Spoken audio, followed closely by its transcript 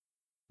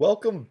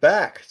Welcome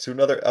back to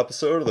another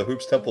episode of the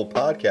Hoops Temple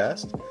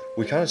podcast.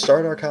 We kind of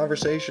started our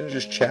conversation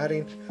just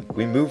chatting.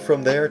 We move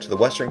from there to the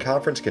Western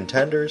Conference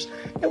contenders,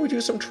 and we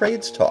do some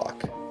trades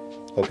talk.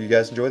 Hope you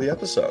guys enjoy the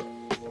episode.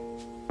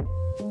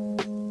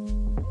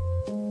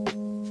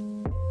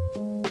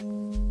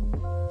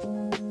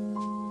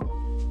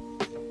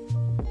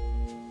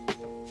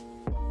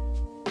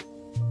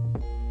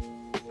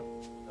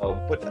 Oh,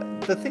 but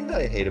the thing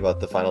that I hate about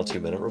the final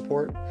 2-minute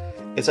report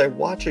is I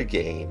watch a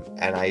game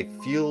and I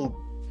feel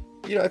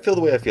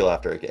the way I feel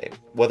after a game,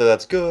 whether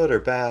that's good or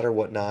bad or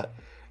whatnot.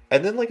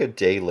 And then like a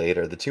day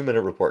later, the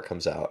 2-minute report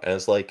comes out and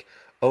it's like,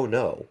 oh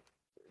no,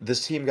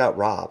 this team got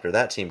robbed or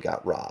that team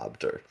got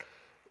robbed or,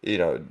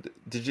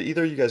 did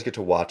either of you guys get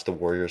to watch the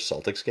Warriors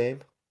Celtics game?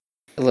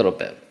 A little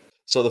bit.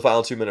 So the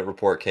final 2-minute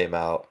report came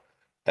out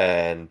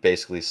and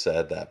basically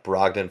said that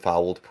Brogdon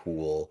fouled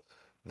Poole,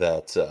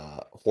 that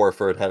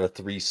Horford had a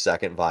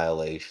 3-second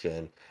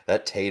violation,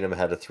 that Tatum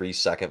had a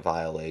 3-second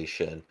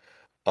violation.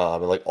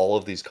 And like all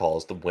of these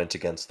calls that went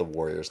against the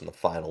Warriors in the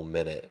final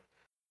minute,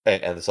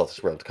 and the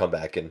Celtics were able to come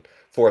back and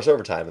force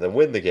overtime and then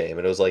win the game.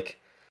 And it was like,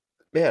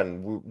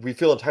 man, we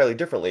feel entirely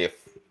differently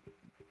if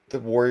the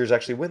Warriors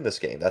actually win this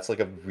game. That's like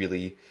a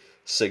really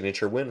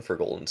signature win for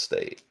Golden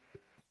State.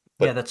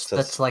 But yeah,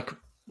 that's like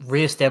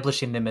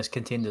re-establishing them as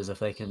contenders if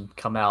they can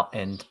come out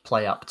and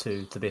play up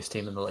to the best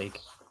team in the league.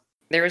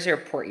 There was a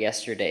report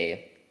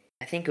yesterday,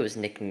 I think it was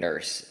Nick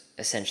Nurse,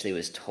 essentially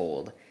was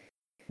told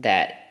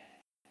that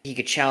he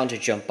could challenge a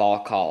jump ball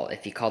call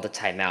if he called a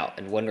timeout,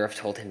 and one ref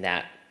told him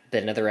that,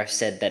 but another ref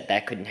said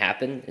that couldn't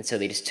happen, and so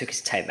they just took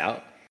his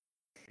timeout.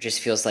 It just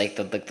feels like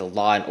the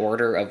law and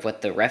order of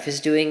what the ref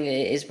is doing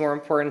is more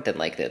important than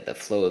like the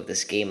flow of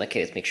this game. Like,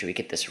 okay, let's make sure we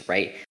get this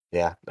right.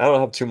 Yeah, I don't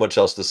have too much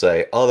else to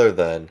say other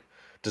than,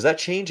 does that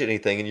change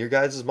anything in your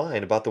guys'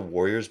 mind about the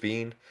Warriors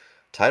being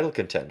title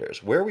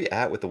contenders? Where are we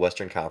at with the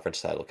Western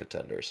Conference title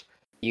contenders?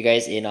 You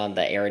guys in on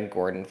the Aaron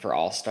Gordon for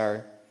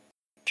All-Star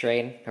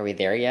trade? Are we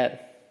there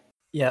yet?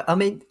 Yeah, I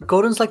mean,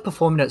 Gordon's like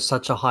performing at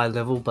such a high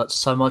level, but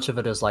so much of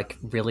it is like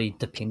really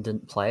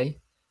dependent play.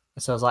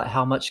 So it's like,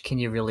 how much can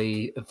you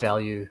really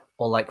value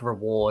or like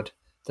reward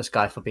this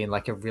guy for being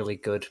like a really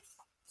good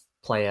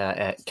player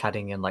at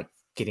cutting and like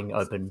getting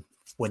open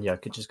when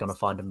Jokic is going to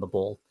find him the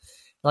ball?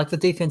 Like the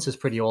defense is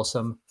pretty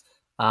awesome.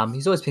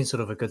 He's always been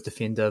sort of a good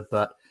defender,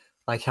 but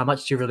like, how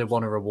much do you really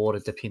want to reward a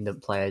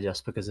dependent player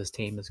just because his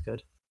team is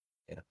good?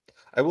 Yeah,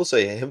 I will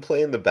say him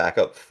playing the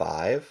backup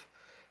five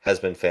has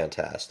been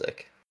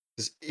fantastic.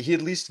 He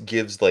at least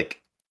gives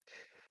like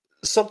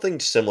something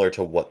similar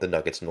to what the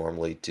Nuggets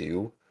normally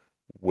do,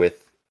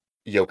 with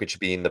Jokic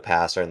being the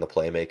passer and the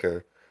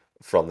playmaker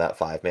from that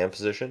 5-man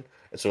position.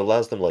 And so it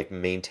allows them to like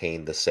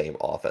maintain the same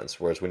offense.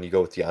 Whereas when you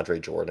go with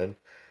DeAndre Jordan,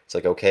 it's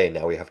like, okay,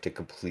 now we have to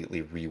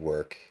completely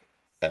rework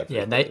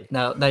everything.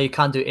 Yeah, now you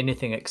can't do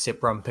anything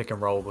except run pick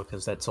and roll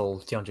because that's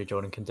all DeAndre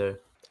Jordan can do.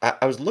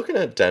 I was looking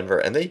at Denver,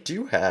 and they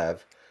do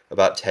have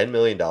about $10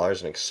 million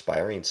in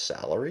expiring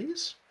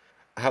salaries.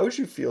 How would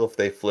you feel if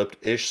they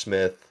flipped Ish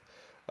Smith,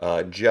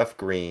 Jeff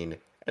Green,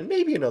 and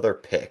maybe another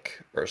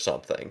pick or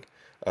something?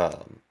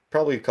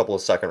 Probably a couple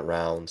of second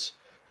rounds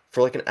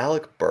for like an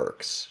Alec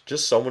Burks,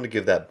 just someone to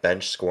give that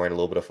bench scoring a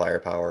little bit of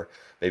firepower,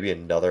 maybe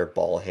another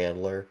ball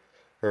handler,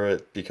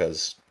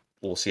 because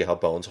we'll see how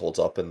Bones holds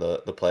up in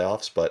the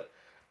playoffs. But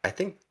I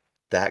think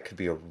that could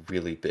be a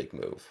really big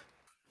move.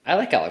 I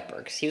like Alec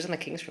Burks. He was on the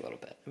Kings for a little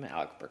bit. I'm an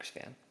Alec Burks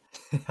fan.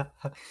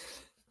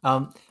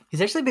 He's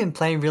actually been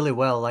playing really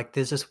well. Like,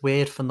 there's this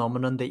weird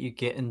phenomenon that you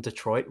get in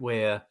Detroit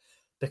where,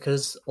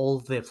 because all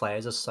of their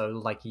players are so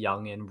like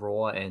young and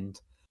raw, and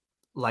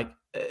like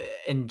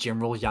in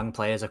general, young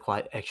players are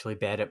quite actually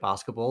bad at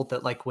basketball.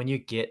 That like when you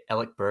get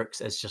Alec Burks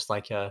as just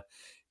like a,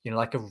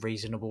 like a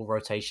reasonable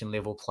rotation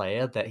level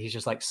player, that he's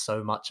just like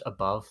so much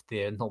above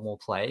their normal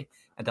play,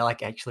 and they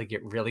like actually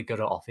get really good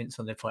at offense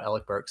when they put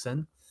Alec Burks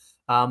in.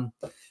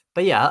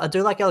 But yeah, I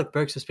do like Alec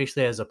Burks,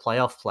 especially as a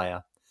playoff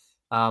player.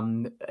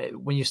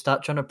 When you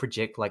start trying to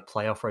project like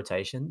playoff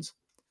rotations,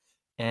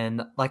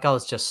 and like I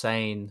was just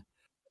saying,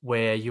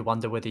 where you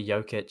wonder whether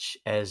Jokic,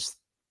 as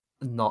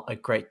not a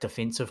great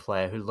defensive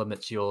player who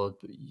limits your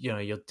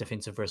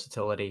defensive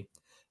versatility,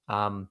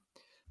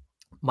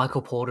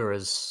 Michael Porter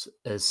is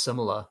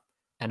similar,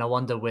 and I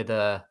wonder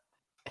whether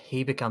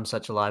he becomes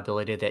such a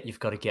liability that you've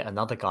got to get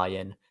another guy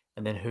in,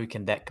 and then who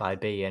can that guy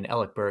be? And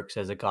Alec Burks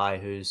as a guy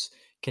who's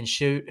can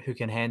shoot, who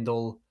can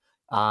handle,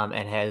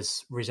 and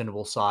has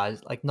reasonable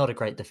size. Like, not a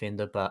great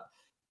defender, but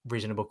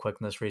reasonable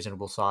quickness,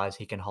 reasonable size.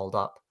 He can hold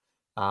up.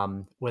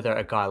 Whether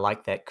a guy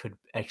like that could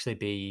actually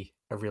be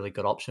a really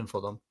good option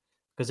for them.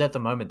 Because at the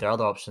moment, their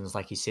other options,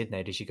 like you said,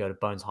 Nate, is you go to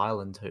Bones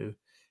Highland, who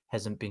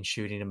hasn't been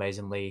shooting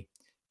amazingly,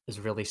 is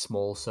really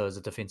small, so is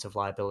a defensive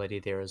liability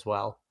there as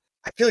well.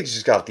 I feel like he's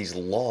just got these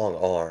long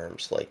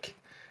arms, like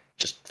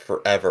just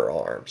forever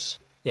arms.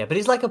 Yeah, but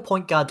he's like a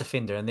point guard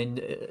defender, and then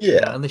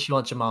unless you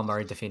want Jamal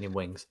Murray defending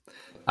wings.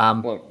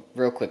 Well,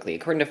 real quickly,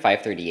 according to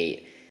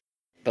 538,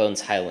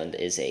 Bones Highland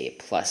is a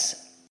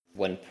plus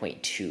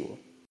 1.2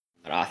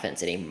 on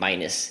offense and a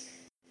minus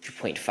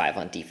 2.5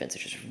 on defense,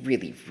 which is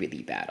really,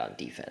 really bad on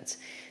defense.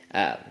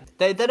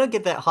 They don't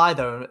get that high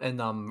though in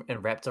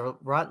Raptor,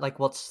 right? Like,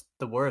 what's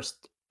the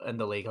worst in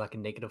the league? Like a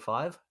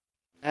 -5?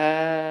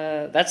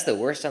 That's the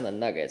worst on the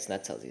Nuggets, and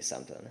that tells you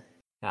something.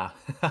 Yeah.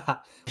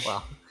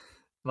 Well,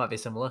 might be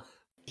similar.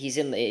 He's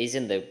in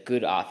the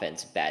good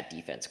offense, bad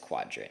defense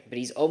quadrant, but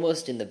he's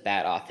almost in the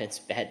bad offense,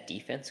 bad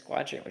defense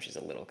quadrant, which is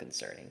a little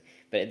concerning.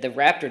 But the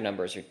Raptor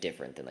numbers are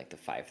different than like the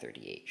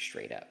 538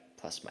 straight up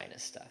plus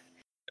minus stuff.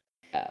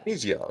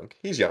 He's young.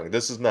 He's young.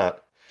 This is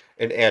not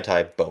an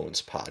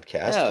anti-Bones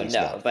podcast, at No, least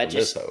no, not but from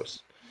this just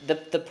host.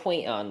 the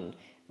point on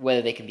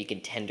whether they can be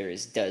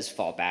contenders does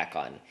fall back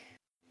on,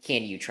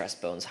 can you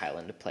trust Bones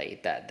Highland to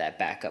play that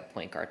backup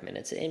point guard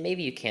minutes? And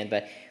maybe you can,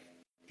 but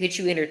could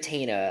you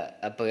entertain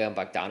a Bojan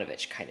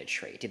Bogdanovic kind of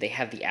trade? Do they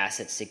have the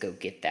assets to go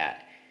get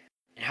that?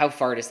 And how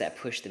far does that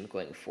push them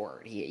going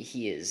forward?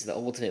 He is the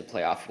ultimate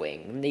playoff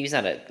wing. I mean, he's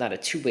not a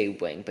two-way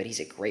wing, but he's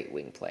a great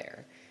wing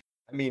player.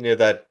 I mean,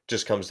 that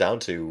just comes down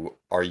to,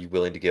 are you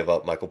willing to give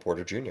up Michael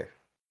Porter Jr.?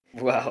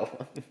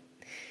 Well,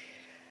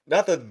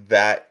 Not that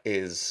that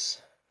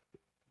is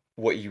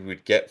what you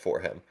would get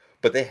for him,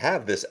 but they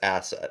have this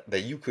asset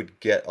that you could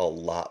get a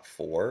lot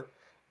for.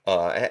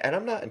 And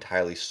I'm not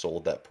entirely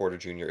sold that Porter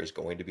Jr. is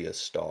going to be a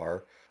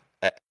star,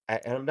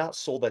 and I'm not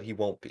sold that he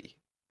won't be,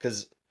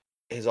 because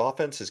his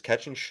offense, his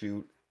catch and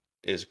shoot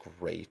is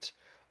great.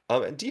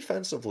 And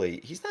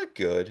defensively, he's not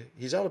good.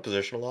 He's out of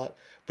position a lot,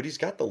 but he's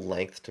got the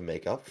length to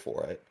make up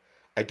for it.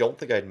 I don't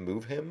think I'd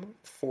move him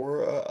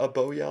for a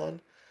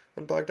Bojan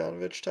and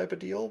Bogdanovich type of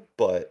deal,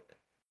 but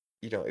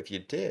if you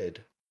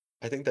did,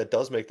 I think that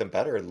does make them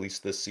better, at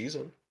least this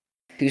season.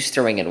 who's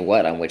throwing in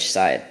what on which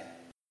side?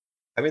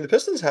 I mean, the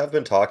Pistons have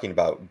been talking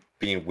about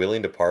being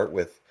willing to part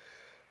with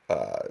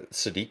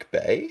Sadiq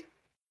Bey.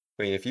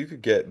 I mean, if you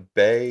could get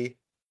Bey,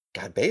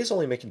 God, Bey is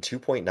only making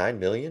 2.9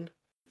 million.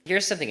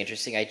 Here's something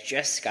interesting. I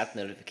just got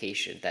the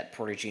notification that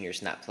Porter Jr.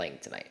 is not playing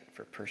tonight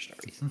for personal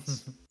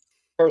reasons.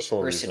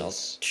 Personal Personal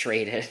reasons.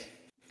 traded.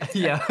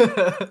 Yeah.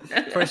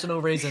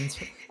 Personal reasons.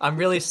 I'm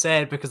really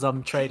sad because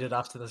I'm traded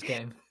after this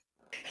game.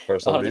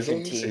 Personal On a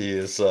different reasons. team. He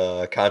is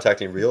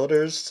contacting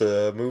realtors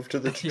to move to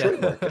the Detroit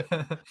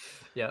market.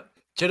 Yeah.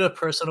 Due to a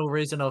personal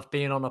reason of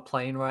being on a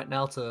plane right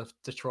now to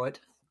Detroit.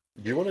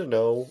 Do you want to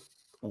know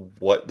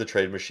what the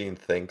trade machine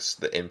thinks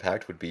the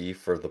impact would be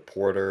for the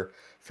Porter,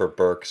 for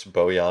Burks,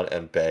 Bojan,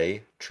 and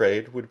Bey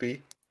trade would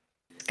be?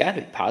 It's got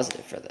to be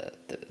positive for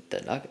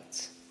the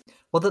Nuggets.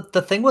 Well,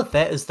 the thing with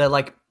that is that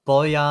like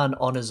Bojan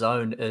on his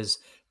own is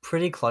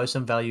pretty close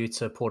in value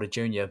to Porter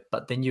Jr.,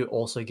 but then you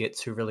also get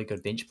two really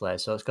good bench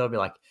players, so it's got to be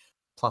like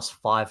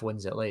 +5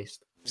 wins at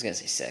least. I was gonna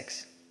say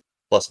 6.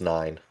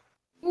 +9.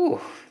 Ooh,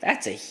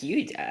 that's a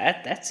huge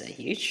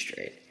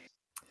trade.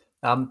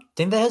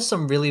 Denver has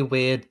some really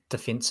weird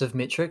defensive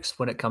metrics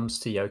when it comes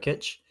to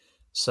Jokic.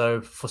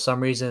 So for some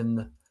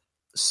reason,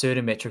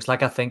 certain metrics,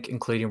 like I think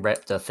including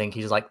Raptor, think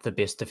he's like the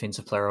best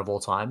defensive player of all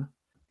time.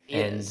 He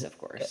is, of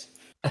course.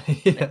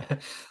 Yeah,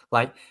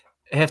 like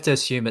I have to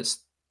assume it's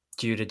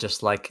due to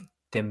just like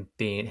them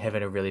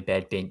having a really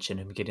bad bench and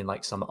him getting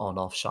like some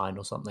on-off shine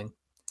or something.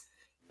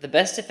 The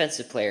best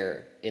defensive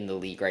player in the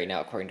league right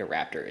now, according to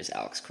Raptor, is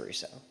Alex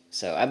Caruso.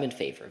 So I'm in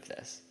favor of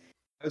this.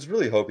 I was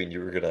really hoping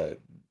you were gonna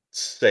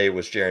say it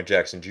was Jaren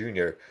Jackson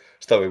Jr.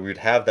 so that way we'd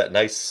have that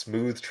nice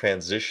smooth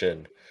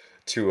transition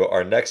to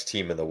our next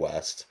team in the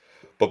West.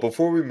 But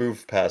before we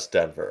move past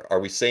Denver,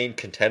 are we saying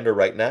contender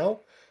right now,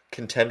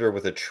 contender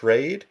with a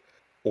trade,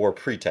 or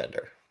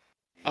pretender?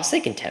 I'll say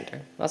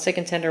contender. I'll say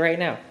contender right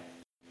now.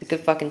 It's a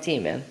good fucking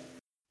team, man.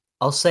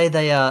 I'll say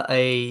they are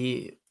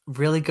a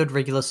really good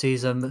regular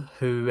season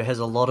who has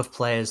a lot of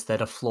players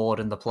that are flawed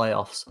in the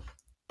playoffs,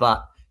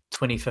 but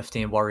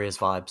 2015 Warriors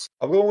vibes.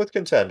 I'm going with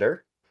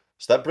contender.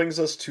 So that brings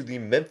us to the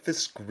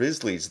Memphis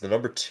Grizzlies, the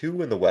number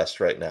 2 in the West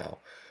right now.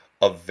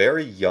 A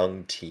very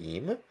young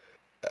team.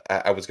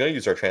 I was going to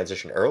use our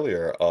transition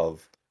earlier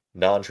of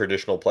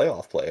non-traditional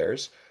playoff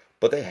players,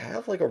 but they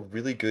have like a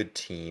really good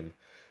team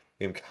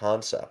in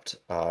concept.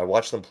 I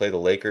watched them play the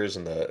Lakers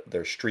in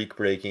their streak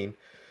breaking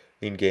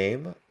in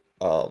game.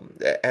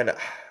 And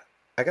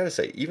I gotta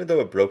say, even though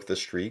it broke the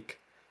streak,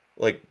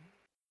 like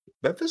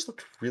Memphis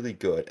looked really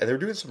good, and they were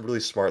doing some really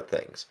smart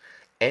things.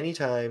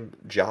 Anytime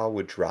Ja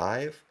would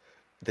drive,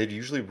 they'd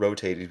usually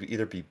rotate. It'd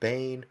either be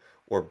Bane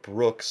or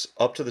Brooks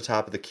up to the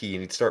top of the key,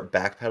 and he'd start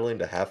backpedaling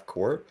to half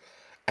court,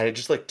 and it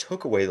just like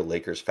took away the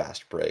Lakers'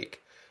 fast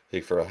break,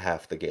 like for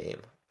half the game.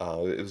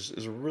 It was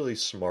a really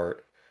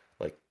smart,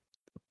 like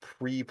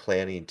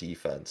pre-planning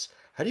defense.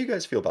 How do you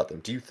guys feel about them?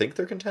 Do you think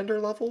they're contender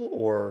level,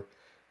 or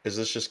is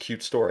this just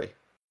cute story?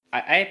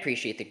 I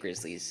appreciate the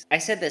Grizzlies. I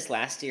said this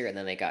last year, and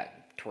then they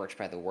got torched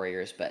by the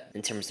Warriors. But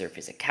in terms of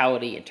their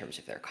physicality, in terms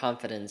of their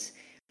confidence,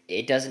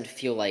 it doesn't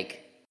feel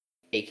like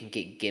they can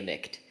get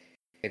gimmicked.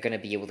 They're going to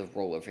be able to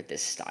roll over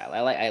this style.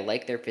 I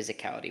like their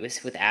physicality.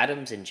 With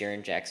Adams and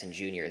Jaren Jackson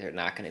Jr., they're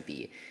not going to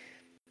be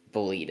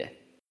bullied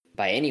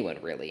by anyone,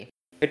 really.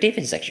 Their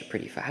defense is actually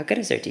pretty fine. How good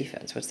is their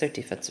defense? What's their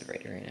defensive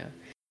rating right now?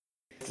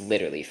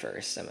 literally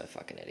first. I'm a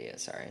fucking idiot.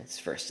 Sorry, it's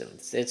first in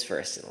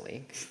the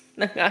league.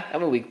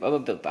 I'm a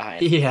bit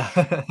behind.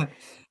 Yeah.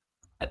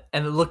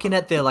 And looking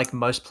at their like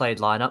most played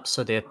lineups,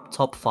 so their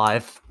top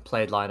 5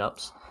 played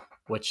lineups,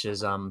 which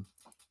is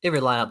every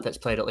lineup that's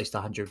played at least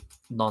 100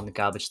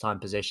 non-garbage time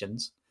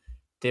possessions.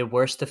 Their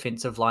worst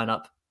defensive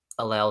lineup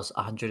allows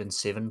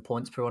 107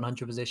 points per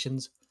 100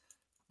 possessions,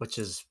 which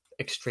is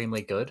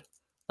extremely good.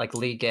 Like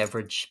league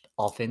average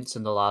offense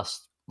in the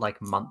last like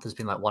month has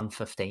been like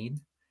 115.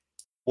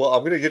 Well,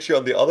 I'm gonna get you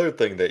on the other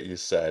thing that you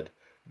said.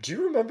 Do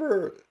you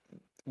remember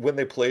when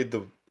they played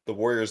the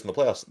Warriors in the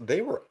playoffs?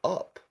 They were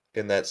up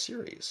in that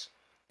series.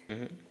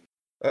 Hmm.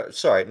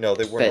 Sorry, no,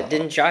 they were But not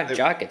didn't up.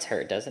 Jock gets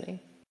hurt, doesn't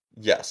he?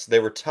 Yes, they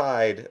were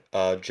tied.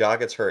 Ja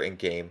gets hurt in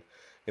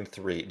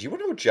 3. Do you want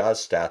to know what Ja's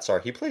stats are?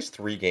 He plays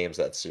 3 games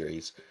that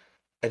series,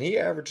 and he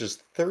averages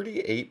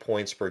 38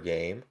 points per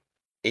game,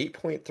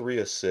 8.3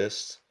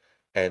 assists,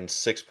 and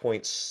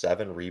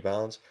 6.7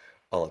 rebounds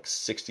on like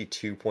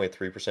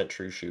 62.3%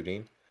 true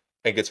shooting,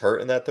 and gets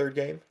hurt in that third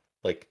game.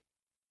 Like,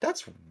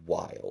 that's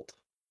wild.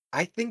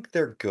 I think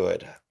they're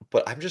good,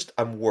 but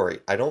I'm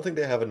worried. I don't think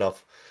they have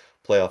enough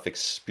playoff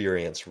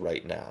experience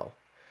right now.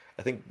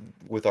 I think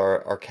with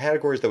our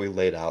categories that we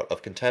laid out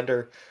of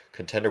contender,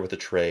 contender with a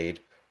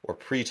trade, or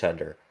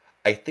pretender,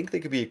 I think they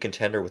could be a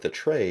contender with a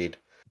trade,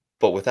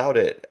 but without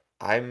it,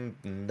 I'm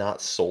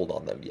not sold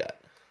on them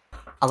yet.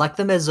 I like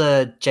them as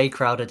a Jay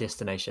Crowder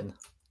destination.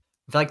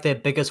 I feel like their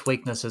biggest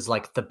weakness is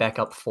like the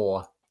backup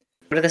 4.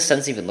 What are the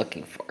Suns even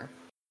looking for?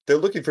 They're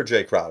looking for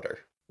Jay Crowder.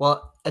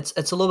 Well, it's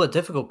a little bit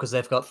difficult because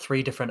they've got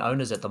 3 different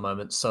owners at the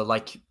moment. So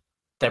like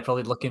they're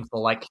probably looking for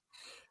like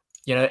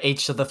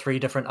each of the 3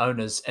 different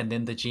owners, and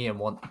then the GM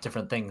want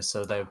different things.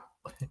 So they,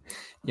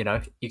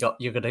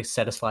 you're gonna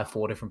satisfy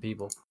 4 different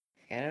people.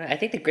 I don't know. I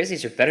think the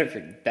Grizzlies are better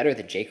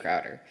than Jay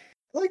Crowder.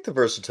 I like the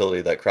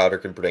versatility that Crowder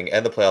can bring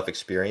and the playoff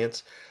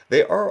experience.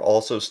 They are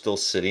also still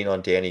sitting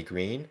on Danny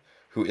Green,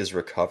 who is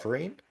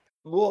recovering.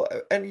 Well,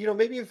 and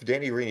maybe if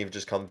Danny Green even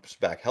just comes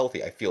back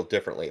healthy, I feel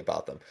differently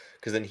about them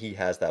because then he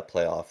has that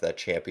playoff, that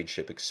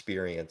championship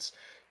experience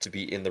to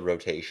be in the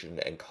rotation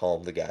and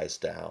calm the guys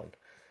down.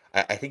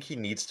 I think he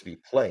needs to be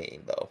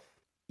playing though.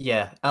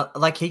 Yeah,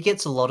 like he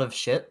gets a lot of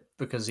shit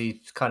because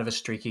he's kind of a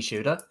streaky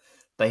shooter,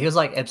 but he was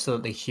like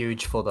absolutely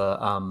huge for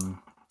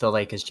the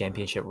Lakers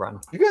championship run.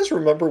 You guys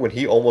remember when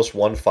he almost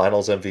won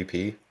Finals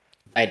MVP?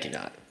 I do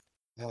not.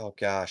 Oh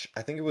gosh,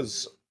 I think it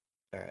was.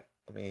 All right,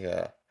 let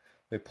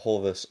me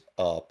pull this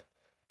up.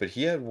 But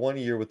he had 1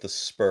 year with the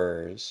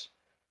Spurs,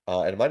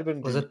 and it might have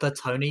been Was the. it the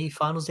Tony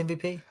Finals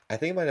MVP? I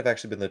think it might have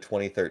actually been the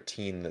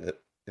 2013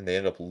 and they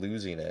ended up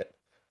losing it.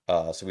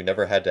 So we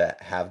never had to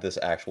have this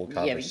actual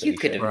Yeah, but you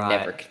could conversation. have Right.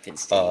 never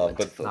convinced anyone to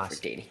But vote for Nice.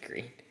 Danny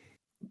Green.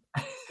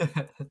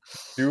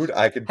 dude,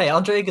 Hey,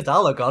 Andre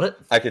Iguodala got it.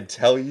 I could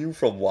tell you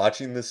from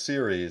watching this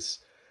series,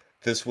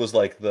 this was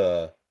like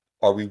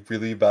are we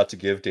really about to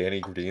give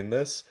Danny Green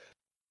this?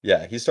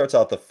 Yeah, he starts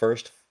out the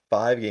first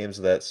 5 games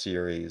of that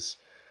series,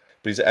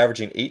 but he's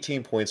averaging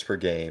 18 points per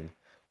game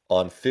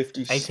on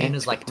 18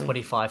 is like Exactly.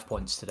 25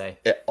 points today.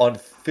 on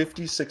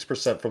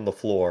 56% from the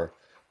floor,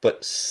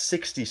 but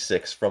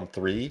 66 from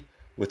 3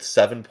 with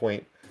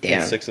 7.6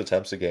 Damn.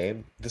 attempts a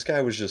game. This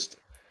guy was just,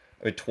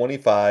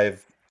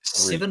 25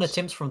 7 threes,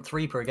 attempts from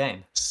 3 per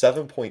game.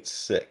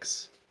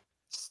 7.6,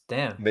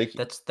 Damn,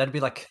 making that'd be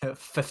like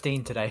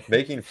 15 today.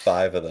 making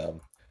 5 of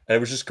them. And it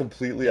was just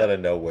completely Yeah. out of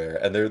nowhere.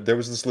 And there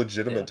was this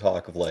legitimate Yeah.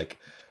 talk of like,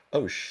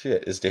 oh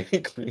shit, is Danny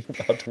Green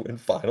about to win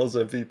Finals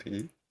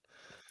MVP?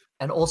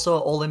 And also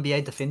an All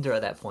NBA defender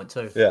at that point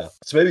too. Yeah.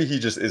 So maybe he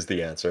just is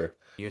the answer.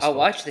 I'll Useful.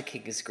 watch the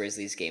Kings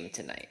Grizzlies game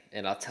tonight,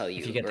 and I'll tell you.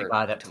 If you get the or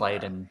guy that tomorrow,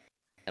 played in.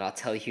 and I'll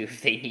tell you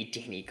if they need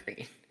Danny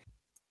Green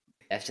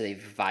after they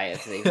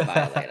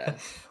violate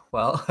us.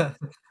 Well,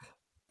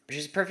 Which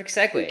is a perfect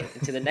segue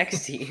into the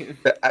next team.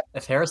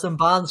 if Harrison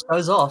Barnes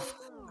goes off.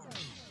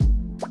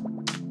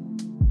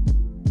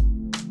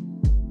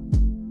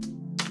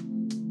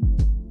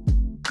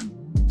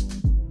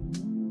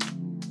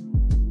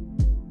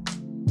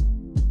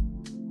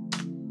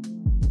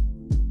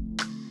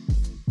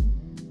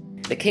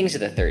 The Kings are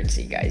the 3rd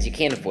seed, guys. You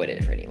can't avoid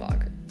it for any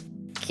longer.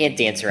 You can't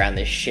dance around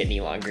this shit any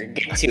longer.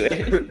 Get to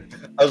it.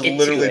 I was Get to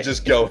literally it.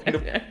 just going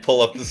to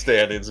pull up the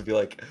standings and be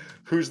like,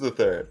 who's the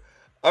 3rd?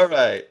 All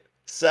right,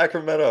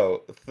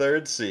 Sacramento,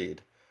 3rd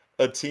seed.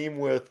 A team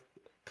with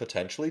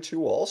potentially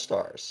 2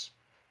 All-Stars.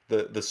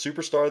 The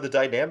superstar, the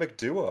dynamic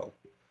duo.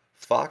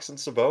 Fox and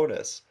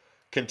Sabonis.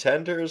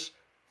 Contenders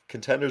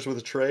with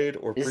a trade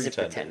or This is a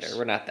pretenders? pretender.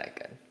 We're not that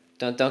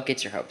good. Don't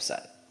get your hopes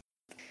up.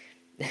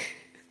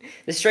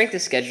 The strength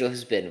of schedule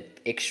has been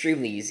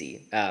extremely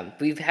easy.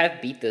 We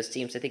have beat those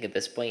teams. I think at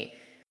this point,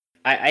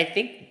 I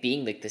think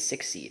being like the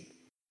 6th seed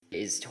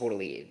is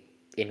totally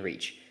in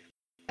reach,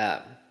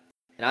 and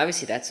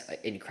obviously that's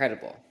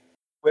incredible.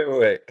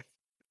 Wait.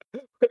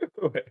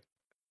 Wait.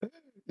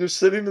 You're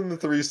sitting in the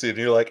 3 seed and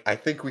you're like, I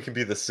think we can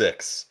be the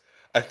 6.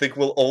 I think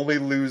we'll only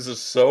lose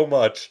so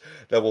much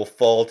that we'll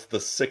fall to the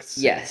 6th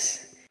seed.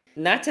 Yes,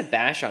 not to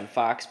bash on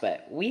Fox,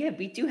 but we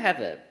do have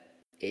a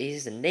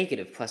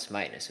negative plus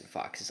minus when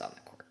Fox is on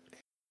the court.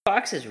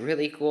 Fox is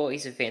really cool.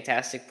 He's a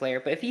fantastic player,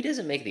 but if he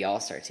doesn't make the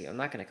All-Star team, I'm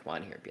not gonna come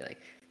on here and be like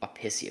all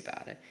pissy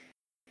about it.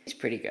 He's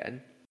pretty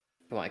good.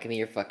 Come on, give me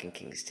your fucking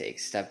Kings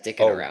takes. Stop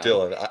dicking Oh, around.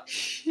 Dylan,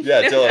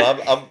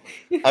 Dylan,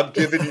 I'm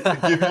giving you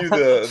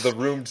the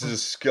room to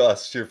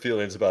discuss your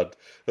feelings about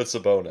the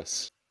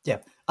Sabonis. Yeah,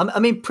 I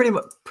mean, pretty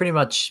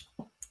much,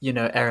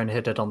 Aaron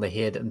hit it on the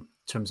head in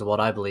terms of what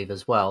I believe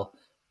as well,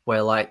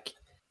 where like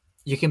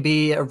you can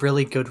be a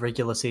really good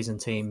regular season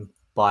team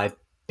by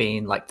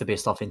being like the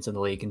best offense in the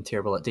league and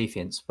terrible at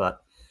defense, but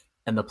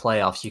in the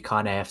playoffs you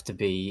kind of have to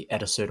be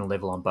at a certain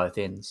level on both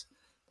ends.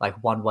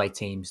 Like one-way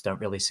teams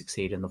don't really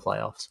succeed in the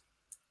playoffs.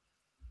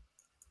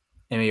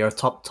 I mean, you're a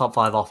top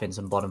five offense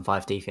and bottom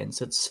five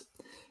defense. It's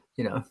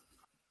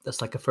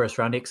that's like a first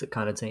round exit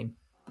kind of team.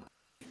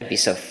 I'd be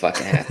so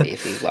fucking happy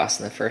if we lost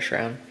in the first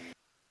round.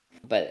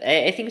 But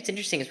I think what's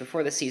interesting is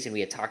before the season we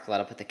had talked a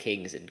lot about the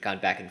Kings and gone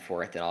back and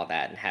forth and all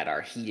that and had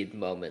our heated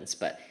moments.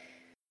 But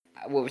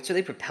what's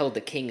really propelled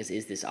the Kings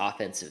is this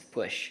offensive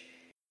push.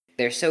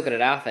 They're so good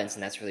at offense,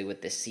 and that's really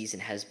what this season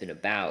has been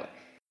about.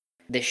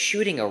 The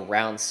shooting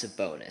around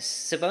Sabonis.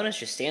 Sabonis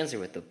just stands there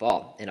with the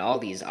ball in all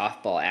these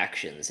off-ball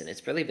actions, and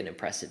it's really been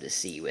impressive to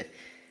see with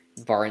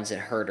Barnes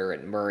and Herter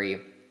and Murray.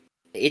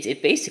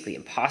 It's basically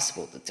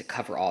impossible to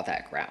cover all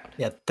that ground.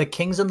 Yeah, the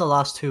Kings in the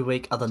last 2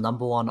 weeks are the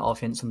number one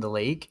offense in the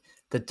league.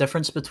 The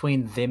difference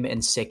between them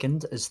and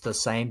second is the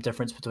same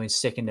difference between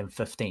second and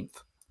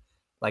 15th.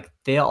 Like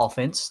their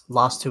offense,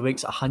 last 2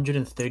 weeks,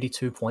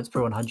 132 points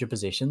per 100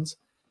 possessions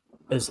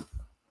is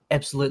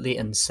absolutely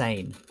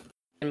insane.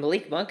 And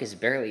Malik Monk is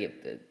barely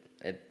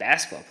a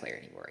basketball player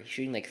anymore. He's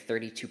shooting like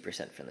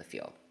 32% from the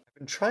field. I've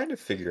been trying to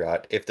figure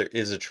out if there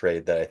is a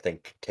trade that I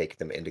think could take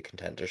them into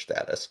contender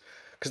status,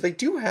 because they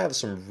do have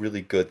some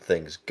really good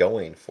things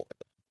going for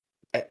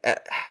them.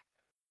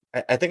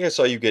 I think I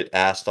saw you get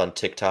asked on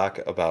TikTok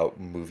about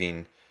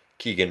moving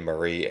Keegan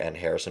Murray and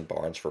Harrison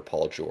Barnes for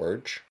Paul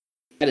George.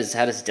 How does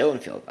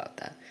Dylan feel about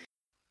that?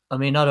 I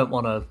mean, I don't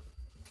want to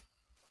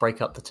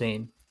break up the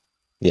team.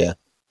 Yeah.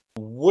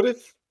 What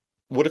if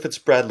it's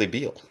Bradley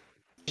Beal?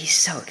 He's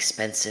so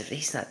expensive.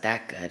 He's not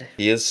that good.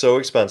 He is so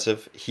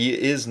expensive. He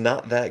is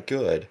not that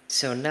good.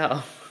 So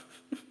no.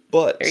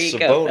 But there you Sabonis,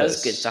 go. That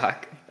was good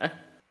talk.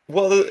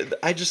 Well,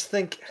 I just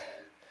think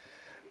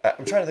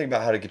I'm trying to think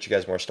about how to get you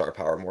guys more star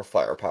power, more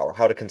firepower,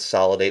 how to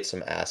consolidate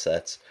some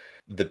assets.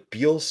 The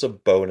Beal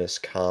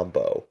Sabonis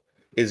combo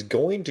is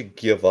going to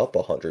give up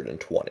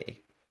 120,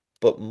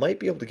 but might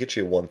be able to get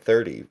you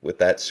 130 with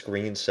that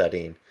screen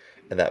setting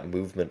and that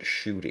movement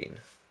shooting.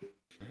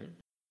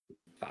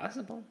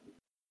 Possible.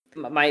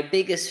 My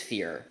biggest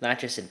fear, not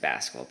just in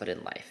basketball, but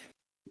in life,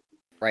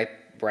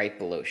 right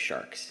below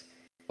sharks.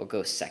 We'll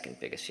go second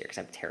biggest fear because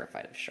I'm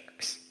terrified of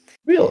sharks.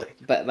 Really?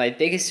 But my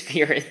biggest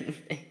fear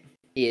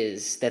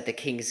is that the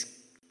Kings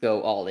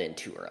go all in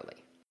too early.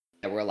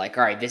 And we're like,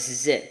 all right, this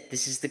is it.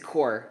 This is the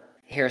core.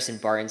 Harrison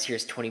Barnes,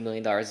 here's $20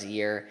 million a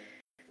year.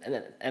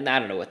 And I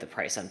don't know what the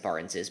price on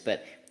Barnes is,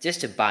 but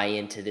just to buy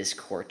into this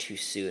core too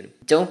soon.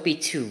 Don't be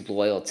too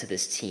loyal to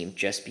this team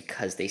just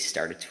because they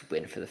started to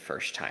win for the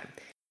first time.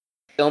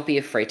 Don't be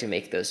afraid to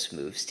make those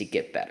moves to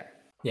get better.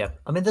 Yeah,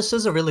 I mean, this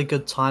is a really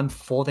good time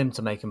for them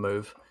to make a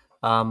move.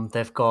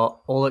 They've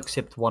got all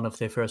except one of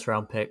their first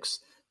round picks.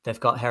 They've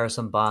got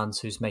Harrison Barnes,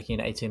 who's making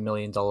 $18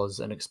 million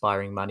in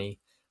expiring money.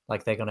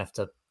 Like, they're going to have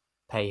to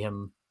pay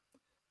him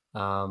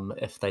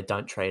if they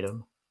don't trade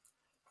him.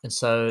 And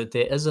so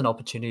there is an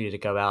opportunity to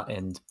go out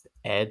and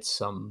add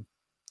some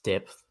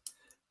depth.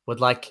 Would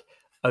like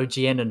OG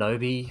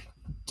Anunoby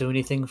do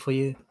anything for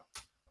you?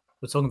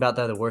 We're talking about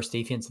the worst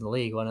defense in the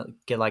league. Why not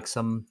get like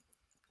some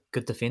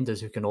good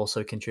defenders who can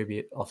also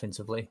contribute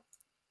offensively?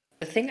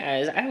 The thing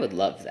is, I would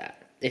love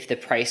that if the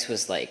price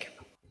was like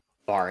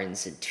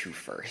Barnes and 2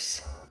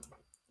 firsts.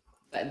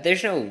 But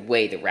there's no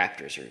way the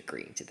Raptors are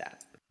agreeing to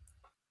that.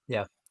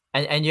 Yeah,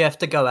 and you have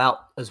to go out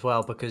as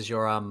well because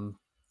you're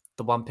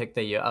the one pick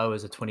that you owe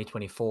is a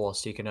 2024,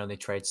 so you can only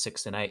trade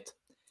 6 and 8.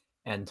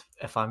 And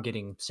if I'm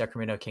getting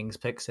Sacramento Kings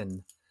picks in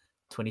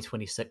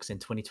 2026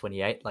 and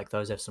 2028, like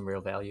those have some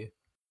real value.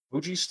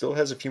 OG still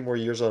has a few more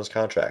years on his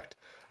contract.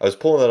 I was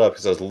pulling that up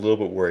because I was a little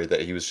bit worried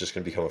that he was just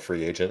going to become a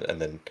free agent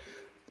and then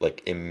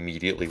like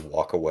immediately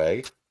walk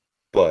away.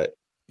 But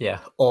yeah,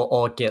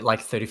 or get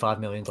like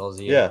 $35 million a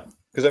year. Yeah,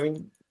 because I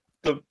mean,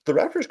 the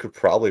Raptors could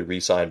probably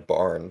re-sign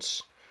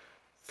Barnes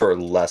for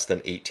less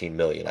than 18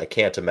 million. I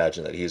can't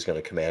imagine that he's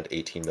going to command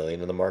 18 million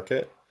in the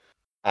market.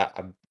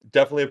 I'm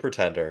definitely a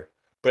pretender,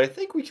 but I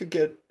think we could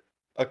get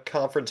a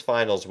conference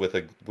finals with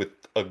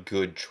a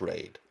good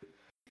trade.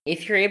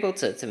 If you're able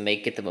to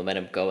get the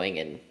momentum going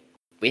and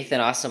with an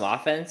awesome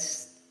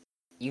offense,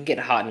 you can get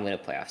hot and win a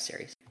playoff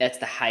series. That's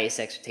the highest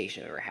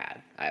expectation I've ever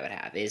had. I would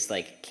have is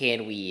like,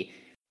 can we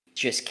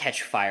just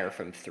catch fire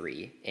from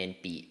 3 and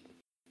beat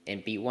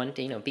one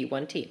team? Beat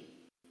one team.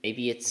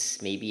 Maybe it's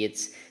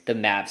the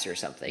Mavs or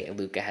something, and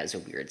Luka has a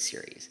weird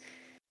series,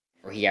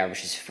 or he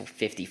averages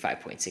 55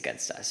 points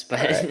against us.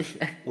 But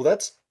right. Well,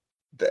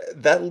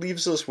 that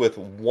leaves us with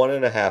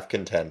 1.5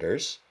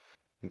 contenders.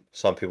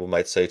 Some people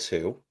might say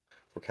 2.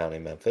 We're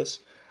counting Memphis.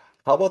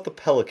 How about the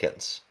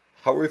Pelicans?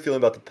 How are we feeling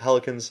about the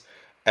Pelicans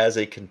as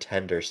a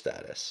contender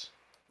status?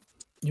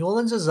 New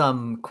Orleans is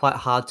quite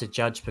hard to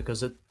judge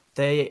because it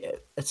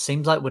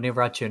seems like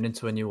whenever I tune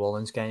into a New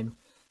Orleans game,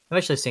 I've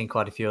actually seen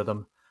quite a few of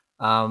them.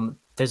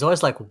 There's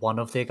always like one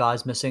of their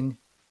guys missing,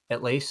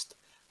 at least.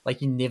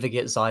 Like you never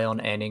get Zion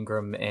and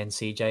Ingram and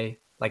CJ.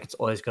 Like it's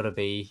always got to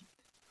be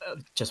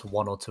just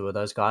one or two of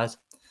those guys.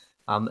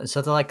 And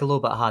so they're like a little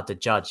bit hard to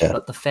judge. Yeah.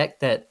 But the fact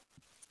that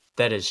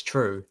that is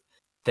true,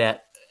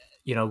 that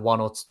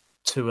one or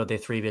two of their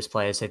three best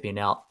players have been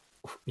out,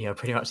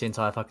 pretty much the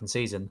entire fucking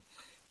season,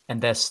 and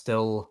they're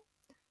still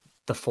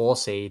the 4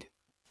 seed,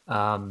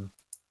 um,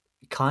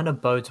 kind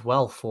of bodes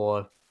well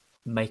for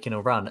making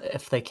a run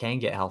if they can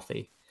get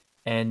healthy.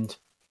 And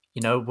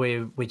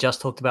we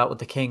just talked about with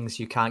the Kings,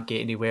 you can't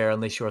get anywhere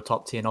unless you're a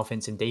top 10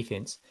 offense and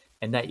defense,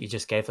 and that you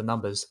just gave the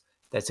numbers.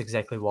 That's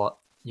exactly what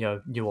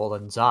New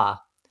Orleans are.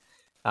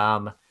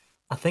 Um,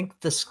 I think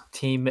this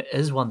team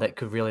is one that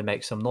could really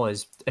make some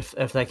noise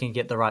if they can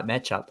get the right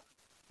matchup.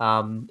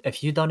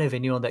 If you don't have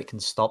anyone that can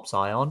stop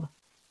Zion,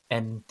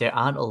 and there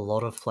aren't a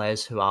lot of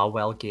players who are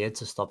well geared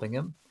to stopping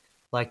him,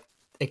 like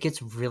it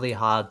gets really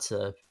hard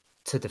to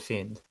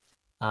defend.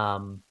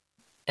 Um,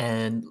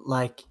 and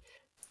like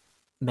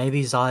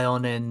maybe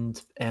Zion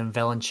and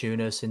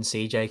Valanciunas and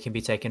CJ can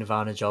be taken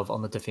advantage of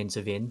on the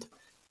defensive end,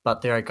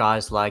 but there are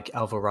guys like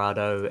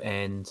Alvarado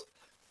and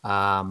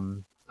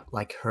um,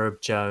 like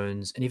Herb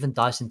Jones and even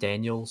Dyson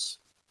Daniels,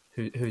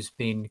 who's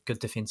been good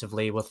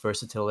defensively with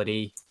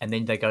versatility, and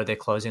then they go their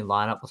closing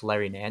lineup with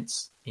Larry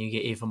Nance, and you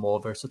get even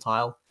more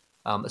versatile,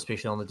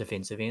 especially on the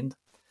defensive end.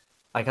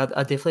 Like I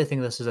definitely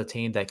think this is a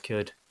team that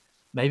could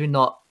maybe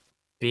not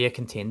be a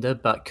contender,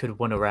 but could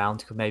win a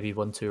round, could maybe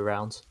win 2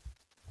 rounds.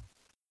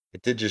 I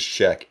did just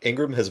check.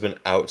 Ingram has been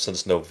out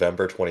since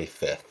November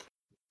 25th.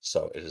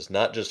 So it is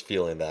not just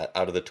feeling that.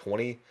 Out of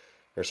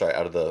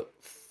the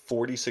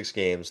 46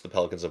 games the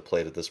Pelicans have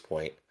played at this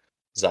point,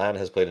 Zion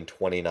has played in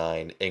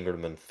 29,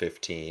 Ingram in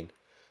 15.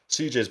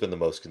 CJ's been the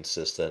most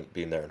consistent,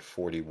 being there in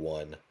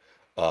 41.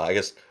 I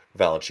guess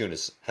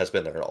Valanciunas has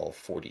been there in all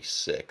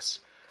 46.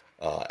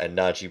 And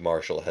Najee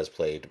Marshall has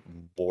played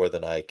more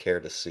than I care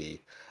to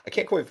see. I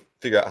can't quite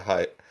figure out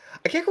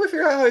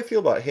how I feel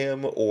about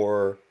him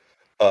or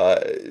uh,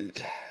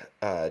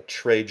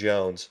 Trey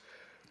Jones,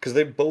 because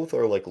they both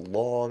are like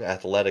long,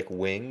 athletic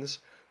wings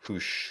who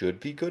should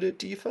be good at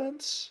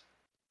defense,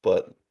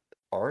 but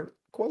aren't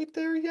quite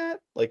there yet.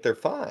 Like they're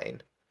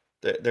fine.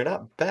 They're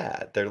not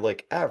bad. They're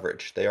like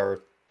average. They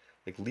are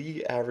like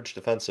league average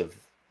defensive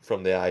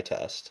from the eye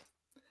test.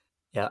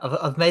 Yeah,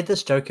 I've made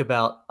this joke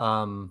about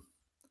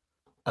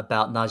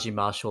Najee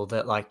Marshall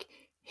that like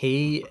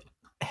he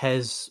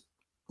has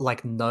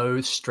like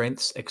no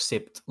strengths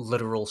except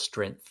literal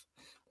strength.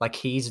 Like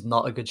he's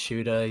not a good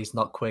shooter, he's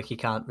not quick, he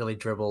can't really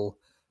dribble.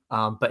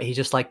 But he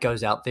just like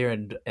goes out there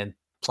and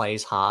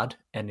plays hard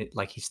and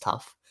like he's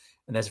tough.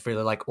 And that's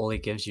really like all he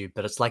gives you.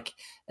 But it's like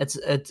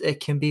it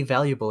can be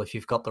valuable if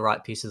you've got the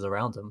right pieces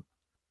around him.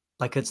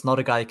 Like it's not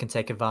a guy you can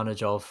take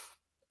advantage of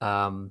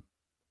um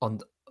on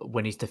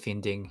when he's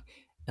defending,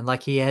 and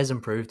like he has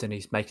improved and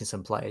he's making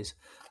some plays.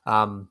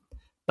 Um,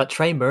 but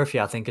Trey Murphy,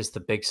 I think, is the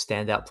big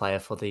standout player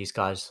for these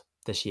guys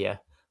this year.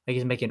 Like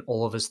he's making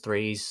all of his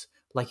threes.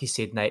 Like you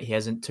said, Nate, he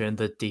hasn't turned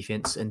the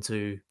defense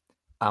into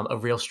a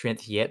real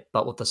strength yet,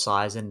 but with the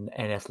size and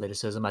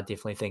athleticism, I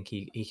definitely think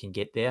he can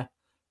get there.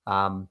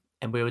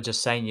 And we were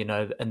just saying, in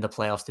the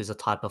playoffs, there's a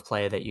type of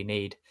player that you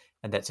need,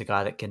 and that's a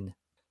guy that can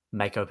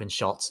make open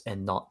shots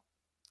and not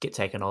get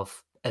taken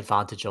off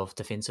advantage of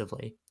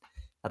defensively.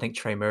 I think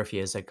Trey Murphy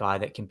is a guy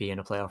that can be in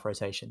a playoff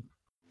rotation.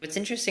 What's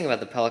interesting about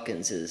the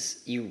Pelicans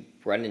is you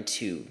run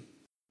into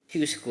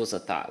two schools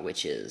of thought,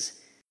 which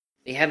is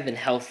they haven't been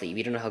healthy.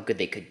 We don't know how good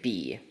they could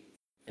be.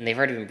 And they've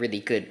already been really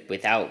good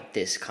without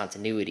this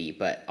continuity,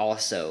 but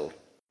also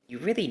you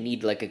really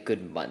need like a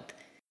good month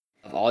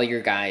of all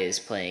your guys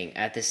playing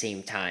at the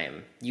same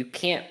time. You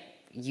can't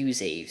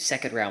use a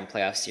second round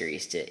playoff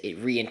series to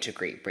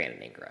reintegrate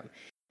Brandon Ingram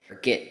or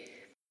get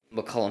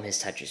McCollum his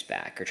touches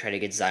back or try to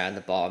get Zion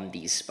the ball in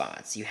these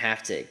spots. You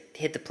have to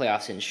hit the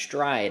playoffs in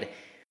stride.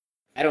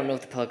 I don't know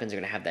if the Pelicans are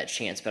going to have that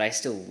chance, but I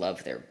still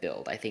love their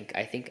build.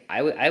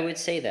 I would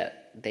say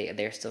that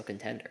they're still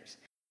contenders.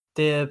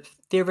 Their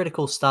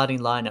theoretical starting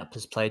lineup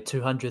has played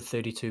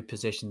 232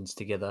 possessions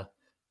together,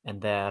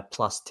 and they're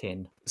plus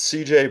 10.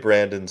 CJ,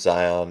 Brandon,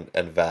 Zion,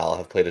 and Val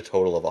have played a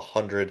total of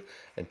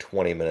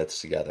 120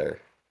 minutes together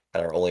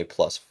and are only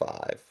plus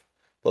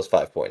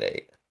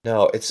 5.8.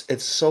 No,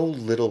 it's so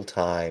little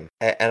time.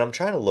 And I'm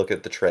trying to look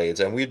at the trades,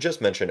 and we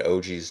just mentioned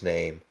OG's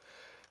name.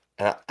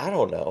 And I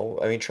don't know.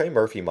 I mean, Trey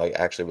Murphy might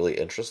actually really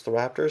interest the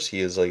Raptors.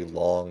 He is a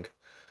long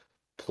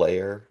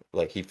player.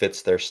 Like he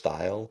fits their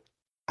style.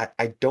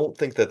 I don't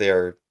think that they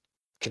are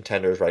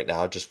contenders right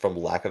now just from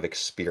lack of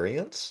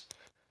experience,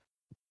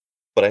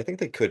 but I think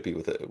they could be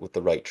with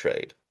the right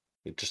trade.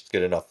 You just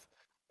get enough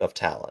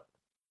talent.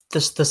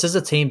 This is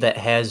a team that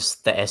has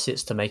the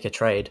assets to make a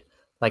trade.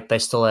 Like they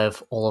still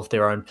have all of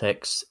their own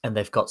picks, and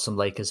they've got some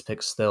Lakers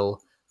picks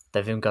still.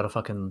 They've got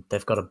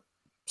a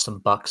some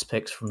Bucks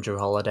picks from Drew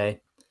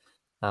Holiday.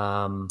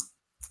 Um,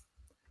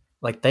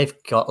 like they've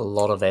got a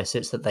lot of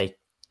assets that they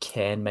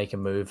can make a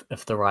move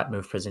if the right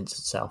move presents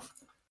itself.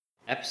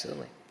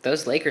 Absolutely.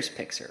 Those Lakers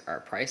picks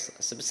are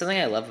priceless. Something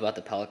I love about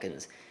the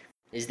Pelicans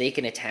is they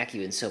can attack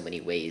you in so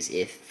many ways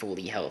if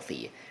fully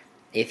healthy.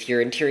 If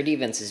your interior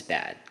defense is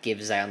bad,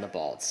 give Zion the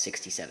ball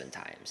 67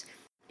 times.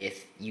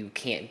 If you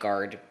can't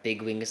guard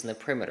big wings in the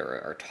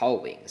perimeter or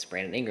tall wings,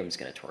 Brandon Ingram's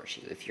going to torch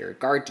you. If your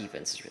guard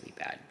defense is really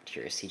bad,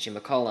 here's CJ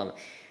McCollum.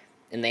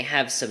 And they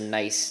have some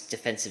nice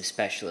defensive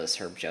specialists,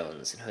 Herb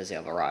Jones and Jose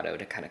Alvarado,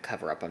 to kind of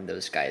cover up on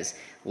those guys'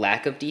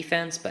 lack of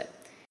defense, but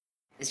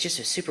it's just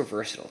a super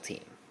versatile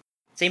team.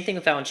 Same thing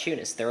with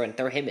Valanciunas.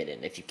 Throw him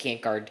in. If you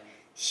can't guard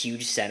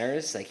huge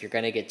centers, like you're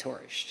gonna get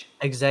torched.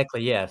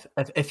 Exactly, yeah.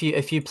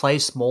 If you play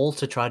small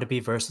to try to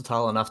be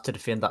versatile enough to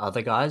defend the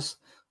other guys,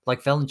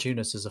 like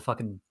Valanciunas is a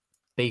fucking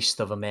beast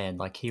of a man.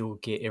 Like he will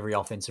get every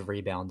offensive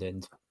rebound,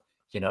 and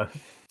you know,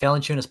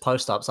 Valanciunas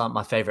post ups aren't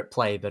my favorite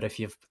play, but if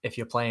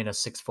you're playing a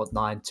 6'9",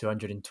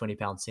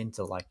 220-pound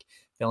center, like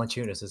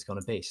Valanciunas is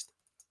gonna beast.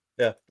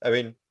 Yeah, I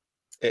mean,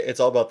 it's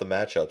all about the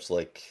matchups.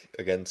 Like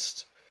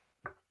against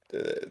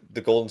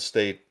the Golden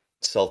State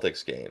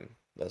Celtics game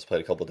that was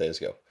played a couple days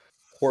ago,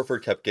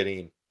 Horford kept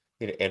getting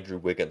Andrew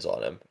Wiggins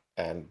on him,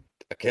 and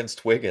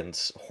against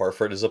Wiggins,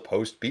 Horford is a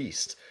post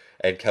beast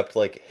and kept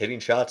like hitting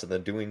shots and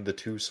then doing the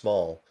too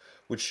small.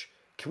 Which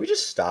can we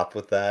just stop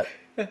with that?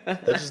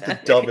 That's just the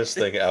dumbest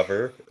thing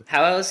ever.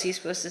 How else are you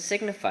supposed to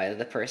signify that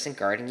the person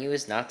guarding you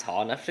is not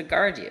tall enough to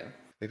guard you?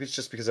 Maybe it's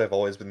just because I've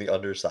always been the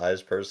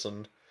undersized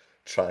person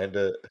trying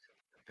to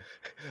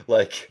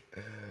like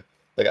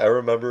I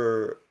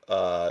remember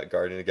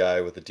guarding a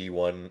guy with a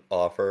D1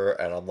 offer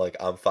and I'm like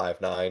I'm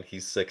 5'9",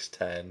 he's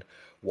 6'10".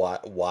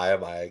 Why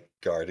am I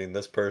guarding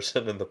this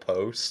person in the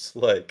post?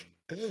 Like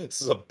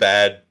this is a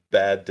bad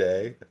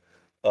day.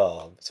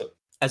 So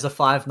As a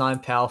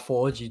 5'9" power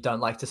forward, you don't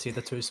like to see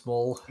the too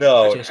small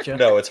no, gesture.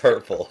 no, it's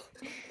hurtful.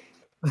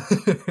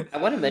 I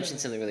want to mention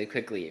something really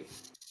quickly.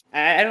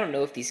 I don't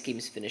know if these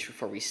games finished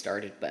before we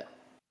started, but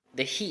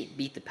the Heat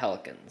beat the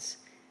Pelicans,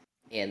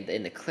 and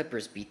the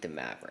Clippers beat the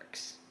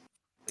Mavericks,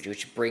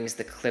 which brings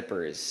the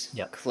Clippers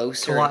Yep.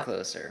 closer and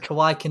closer.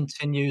 Kawhi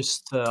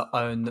continues to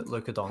own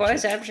Luka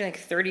Kawhi's Doncic. averaging like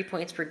 30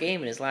 points per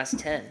game in his last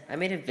 10. I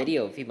made a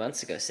video a few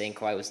months ago saying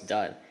Kawhi was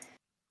done.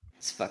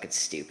 It's fucking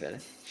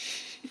stupid.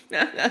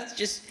 That's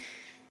just...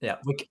 Yeah,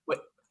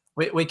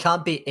 we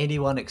can't beat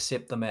anyone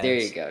except the Mavs. There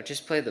you go.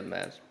 Just play the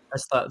Mavs.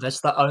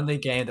 That's the only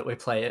game that we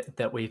play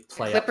The up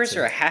Clippers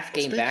to. are a half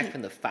game back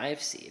from the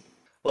 5 seed.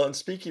 Well, and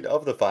speaking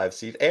of the 5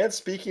 seed, and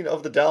speaking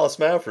of the Dallas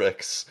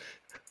Mavericks,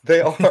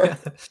 they are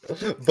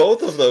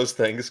both of those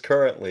things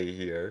currently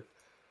here.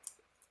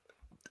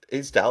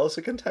 Is Dallas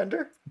a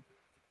contender?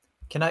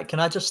 Can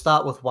I just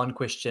start with one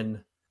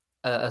question,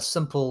 a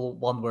simple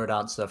one-word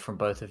answer from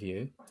both of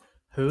you?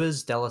 Who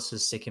is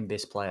Dallas's second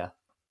best player?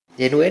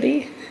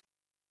 Dinwiddie?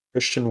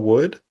 Christian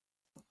Wood?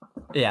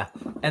 Yeah,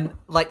 and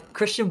like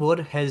Christian Wood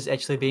has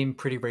actually been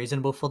pretty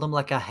reasonable for them.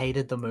 Like I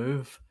hated the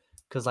move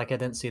because like I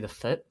didn't see the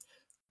fit.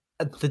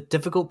 The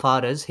difficult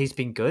part is he's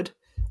been good,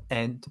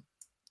 and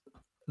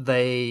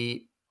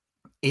they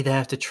either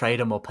have to trade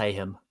him or pay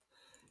him.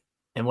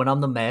 And when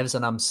I'm the Mavs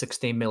and I'm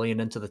 16 million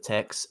into the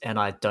tax and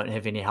I don't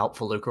have any help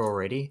for Luca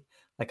already,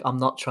 like I'm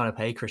not trying to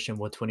pay Christian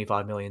Wood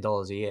 $25 million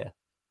a year.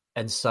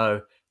 And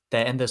so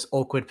they're in this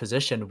awkward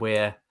position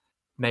where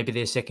maybe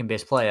their second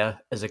best player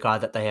is a guy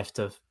that they have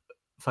to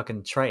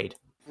fucking trade.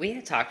 We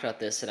had talked about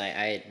this, and I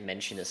had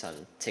mentioned this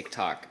on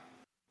TikTok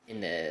in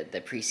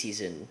the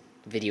preseason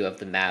video of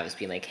the Mavs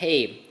being like,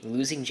 hey,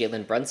 losing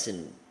Jalen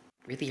Brunson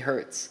really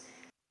hurts.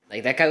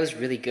 Like, that guy was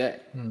really good.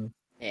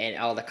 And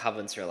all the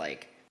comments are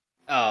like,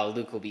 oh,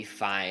 Luke will be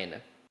fine.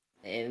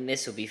 And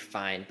this will be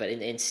fine. But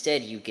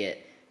instead, you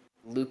get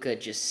Luka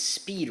just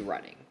speed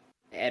running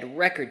at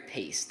record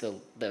pace.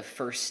 The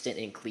first stint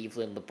in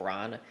Cleveland,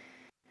 LeBron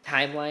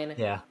timeline.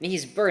 Yeah. And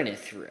he's burning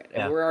through it.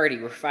 And Yeah.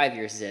 we're 5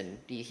 years in.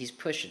 He's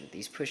pushing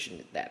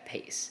at that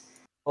pace.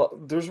 Well,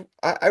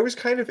 I was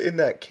kind of in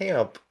that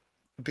camp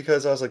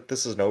because I was like,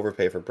 this is an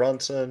overpay for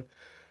Brunson,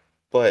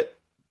 but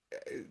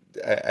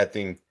I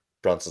think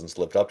Brunson's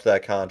lived up to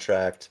that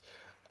contract.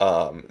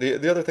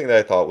 The other thing that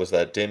I thought was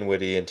that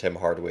Dinwiddie and Tim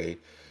Hardaway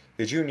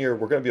Jr.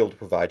 were going to be able to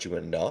provide you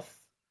enough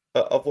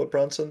of what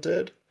Brunson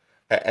did,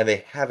 and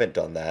they haven't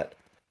done that.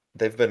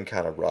 They've been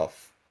kind of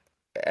rough.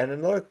 And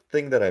another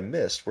thing that I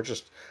missed, we're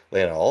just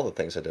laying out all the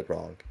things I did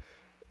wrong.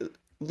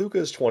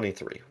 Luka's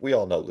 23. We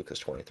all know Luka's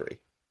 23.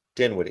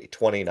 Dinwiddie,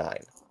 29.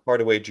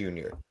 Hardaway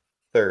Jr.,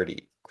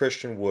 30.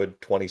 Christian Wood,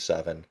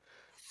 27.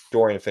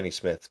 Dorian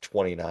Finney-Smith,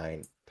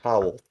 29.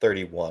 Powell,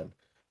 31.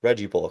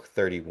 Reggie Bullock,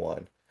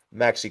 31.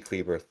 Maxi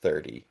Kleber,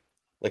 30.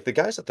 Like, the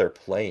guys that they're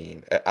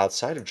playing,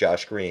 outside of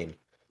Josh Green,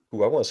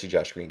 who I want to see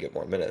Josh Green get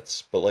more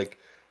minutes, but, like,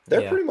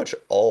 they're pretty much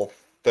all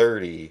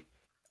 30.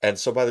 And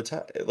so by the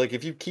time, like,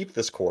 if you keep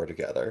this core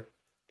together,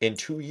 in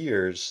 2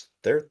 years,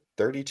 they're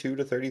 32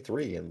 to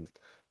 33, and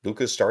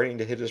Luka's starting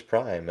to hit his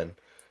prime, and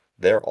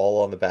they're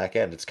all on the back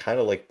end. It's kind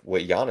of like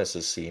what Giannis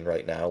is seeing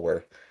right now,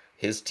 where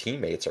his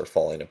teammates are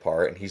falling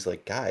apart, and he's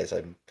like, guys,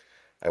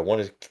 I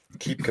want to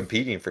keep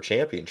competing for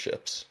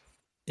championships.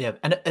 Yeah,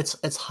 and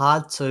it's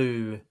hard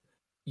to,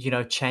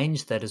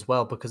 change that as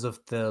well because of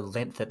the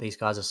length that these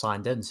guys are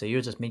signed in. So you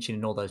were just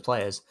mentioning all those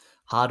players.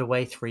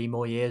 Hardaway 3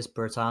 more years,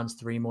 Bertans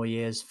 3 more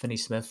years, Finney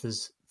Smith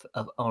is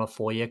on a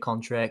 4 year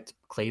contract,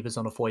 Kleber's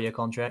on a 4 year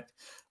contract.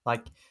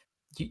 Like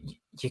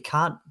you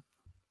can't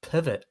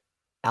pivot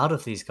out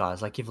of these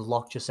guys. Like you've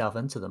locked yourself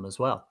into them as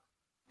well.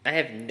 I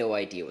have no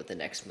idea what the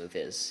next move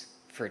is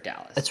for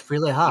Dallas. It's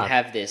really You hard.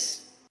 have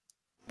this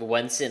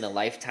once in a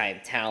lifetime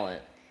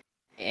talent,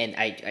 and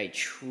I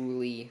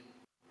truly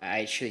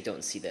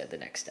don't see the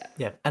next step.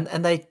 Yeah, and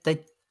they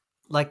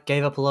like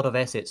gave up a lot of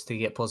assets to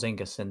get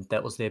Porzingis, and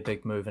that was their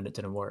big move, and it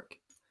didn't work.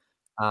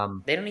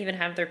 They don't even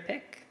have their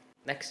pick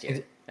next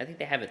year. I think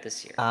they have it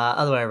this year.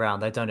 Other way around,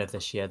 they don't have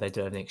this year; they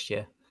do have next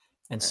year,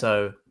 and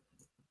so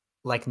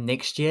like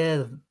next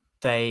year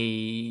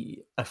they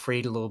are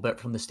freed a little bit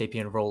from the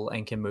Stepien rule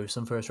and can move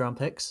some first round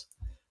picks,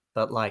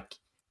 but like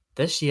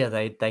this year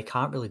they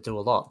can't really do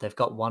a lot. They've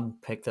got one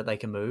pick that they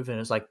can move, and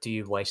it's like, do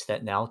you waste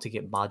that now to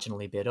get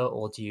marginally better,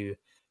 or do you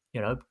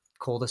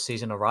call the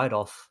season a write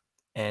off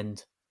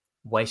and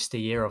waste a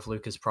year of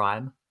Luca's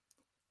prime?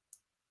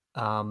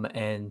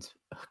 And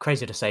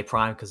crazy to say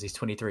prime because he's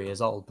 23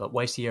 years old, but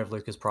waste a year of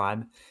Luca's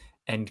prime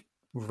and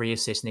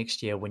reassess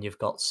next year when you've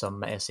got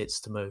some assets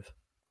to move.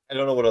 I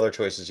don't know what other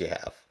choices you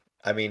have.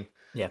 I mean,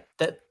 Yeah,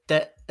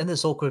 that in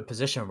this awkward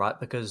position, right?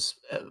 Because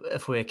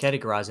if we're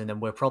categorizing them,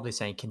 we're probably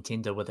saying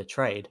contender with a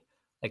trade.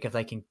 Like if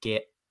they can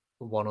get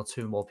one or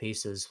two more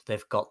pieces,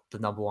 they've got the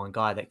number one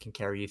guy that can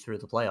carry you through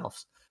the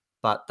playoffs.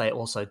 But they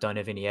also don't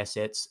have any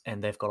assets,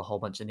 and they've got a whole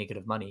bunch of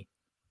negative money.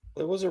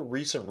 there was a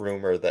recent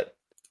rumor that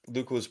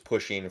Luke was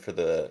pushing for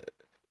the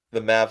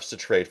Mavs to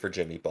trade for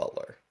Jimmy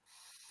Butler.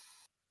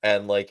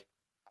 And like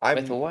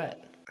With I'm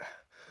what?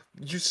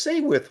 you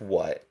say with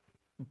what?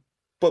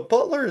 But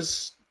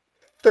Butler's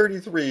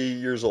 33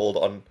 years old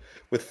on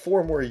with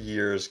 4 more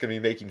years, going to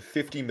be making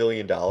 $50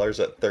 million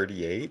at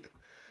 38.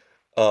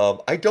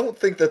 I don't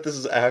think that this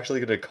is actually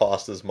going to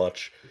cost as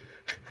much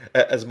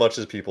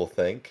as people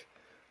think.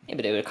 Yeah,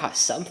 but it would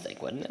cost something,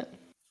 wouldn't it?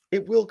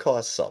 It will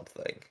cost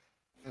something.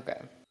 Okay.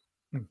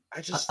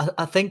 I just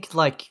I think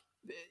like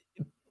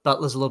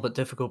Butler's a little bit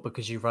difficult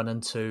because you run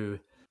into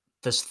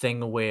this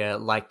thing where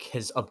like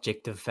his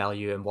objective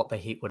value and what the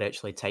Heat would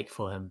actually take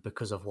for him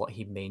because of what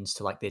he means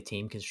to like their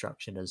team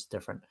construction is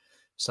different.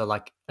 So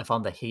like if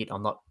I'm the Heat,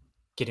 I'm not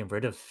getting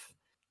rid of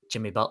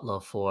Jimmy Butler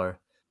for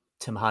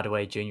Tim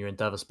Hardaway Jr. and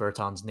Davis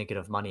Bertans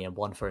negative money and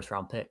one first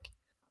round pick.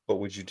 but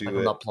would you Like do I'm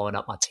it? not blowing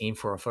up my team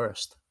for a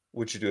first.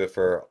 Would you do it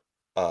for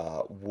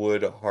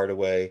Wood,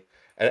 Hardaway?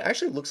 And it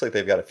actually looks like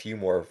they've got a few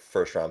more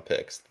first round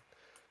picks.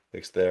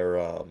 Because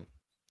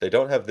they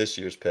don't have this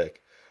year's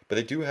pick, but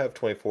they do have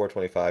 24,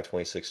 25,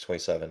 26,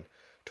 27,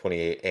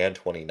 28, and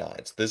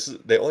 29. So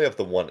they only have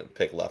the one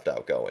pick left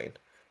outgoing.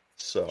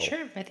 So,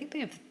 Sure, I think they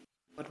have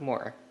one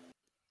more.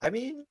 I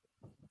mean,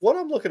 what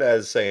I'm looking at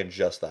is saying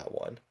just that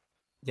one.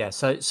 Yeah,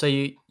 so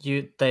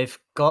you they've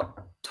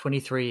got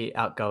 23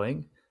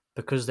 outgoing.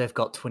 Because they've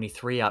got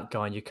 23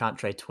 outgoing, you can't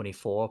trade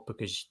 24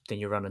 because then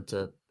you run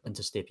into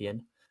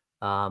Stepien.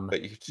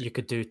 But you You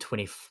could do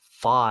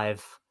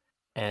 25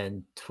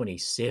 and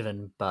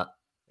 27, but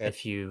and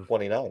if you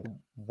 29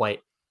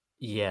 wait,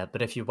 yeah,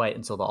 but if you wait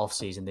until the off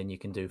season, then you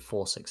can do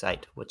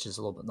 468, which is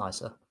a little bit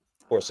nicer.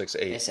 4, 6, I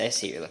 8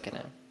 see what you're looking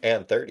at.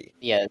 and 30.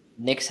 Yeah,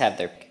 Knicks have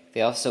their pick.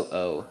 They also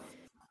owe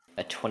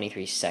a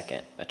 23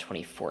 second, a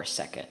 24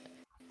 second,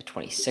 a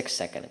 26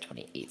 second, a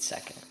 28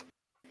 second.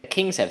 The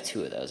Kings have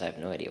two of those. I have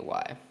no idea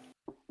why.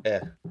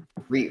 Eh.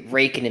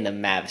 Raking in the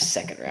Mavs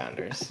second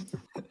rounders.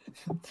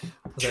 Was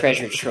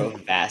Treasure trove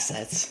of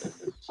assets.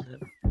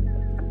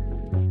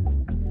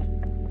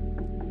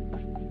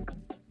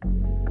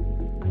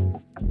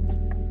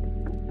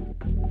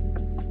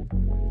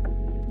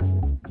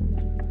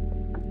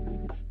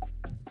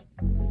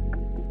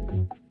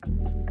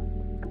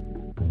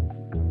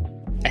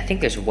 I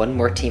think there's one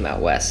more team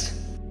out west.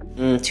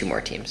 Two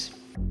more teams.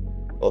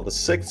 Well, the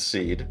sixth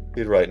seed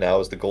right now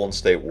is the Golden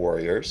State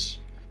Warriors.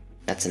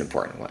 That's an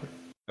important one.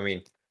 I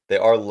mean, they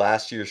are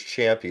last year's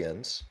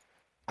champions.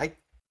 I,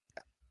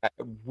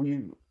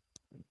 we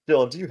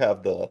Dylan, do you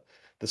have the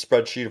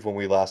spreadsheet of when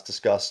we last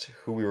discussed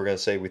who we were going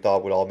to say we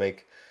thought would all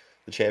make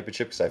the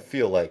championship? Because I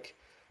feel like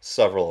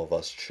several of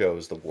us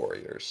chose the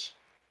Warriors.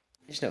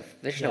 There's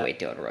no way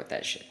Dylan wrote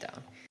that shit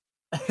down.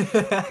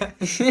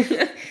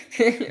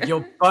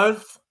 You're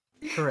both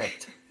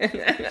correct.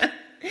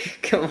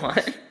 Come on.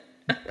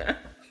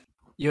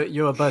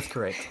 You are both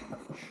correct.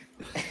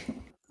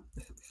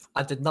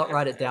 I did not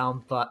write it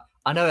down, but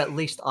I know at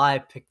least I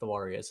picked the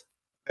Warriors,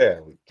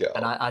 There we go.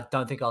 and I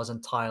don't think I was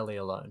entirely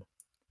alone.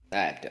 I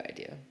have no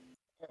idea.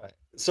 All right.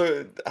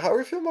 So, how are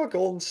we feeling about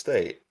Golden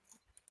State?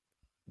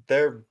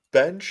 Their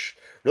bench,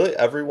 really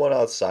everyone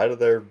outside of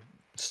their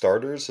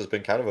starters has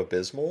been kind of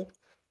abysmal.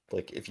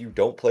 Like, if you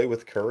don't play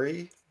with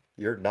Curry,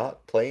 you're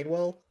not playing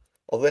well.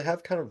 Although they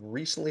have kind of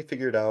recently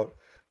figured out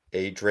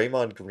a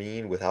Draymond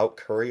Green without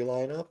Curry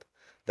lineup.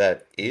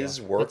 that Yeah, is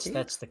that's working.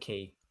 that's the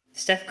key.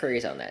 Steph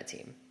Curry's on that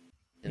team,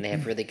 and they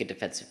have really good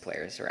defensive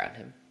players around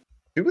him.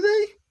 Do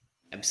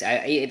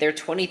they? They're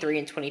 23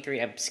 and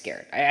 23. I'm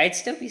scared. I'd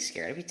still be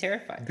scared. I'd be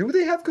terrified. Do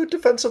they have good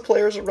defensive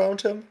players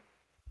around him?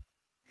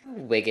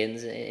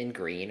 Wiggins and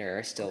Green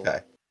are still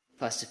Okay.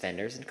 plus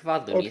defenders, and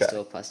Kevon Looney is Okay.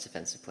 still a plus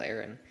defensive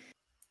player. And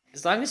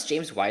as long as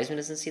James Wiseman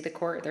doesn't see the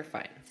court, they're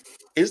fine.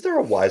 Is there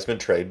a Wiseman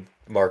trade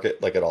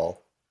market like at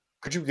all?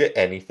 Could you get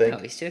No, anything?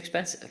 he's too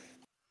expensive.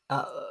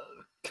 Uh,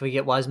 can we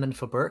get Wiseman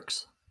for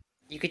Burks?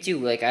 You could do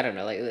like I don't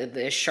know, like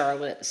the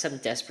Charlotte, some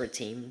desperate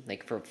team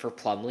like for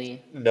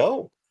Plumlee.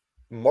 No.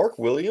 Mark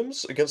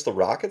Williams against the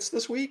Rockets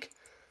this week?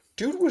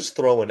 Dude was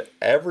throwing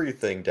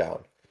everything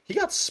down. He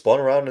got spun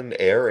around in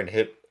the air and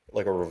hit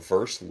like a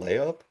reverse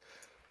layup.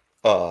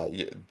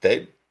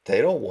 They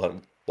don't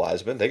want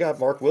Wiseman. They got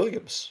Mark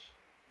Williams.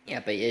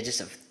 Yeah, but it's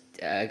just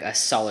a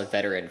solid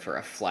veteran for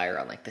a flyer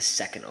on like the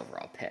second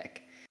overall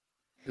pick,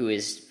 who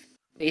is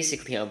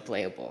basically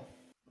unplayable.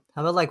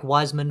 How about like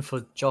Wiseman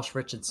for Josh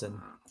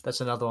Richardson?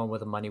 That's another one where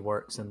the money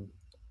works, and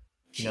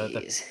the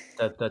Jeez.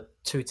 the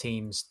two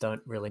teams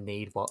don't really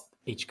need what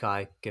each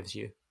guy gives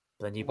you.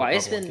 But they need what the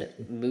other one Wiseman,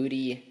 gives you.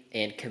 Moody,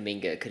 and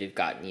Kaminga could have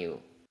gotten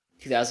you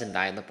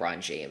 2009 LeBron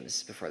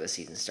James before the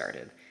season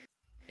started,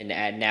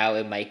 and now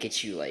it might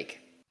get you like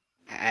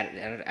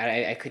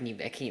I couldn't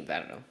even I can't even, I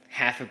don't know,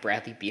 half of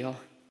Bradley Beal.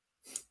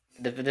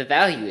 The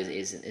value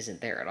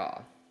isn't there at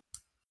all.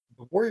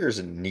 The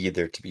Warriors need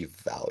there to be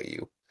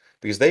value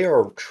because they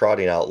are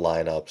trotting out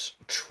lineups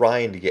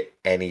trying to get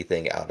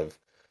anything out of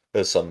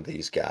some of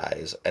these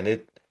guys,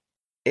 and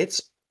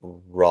it's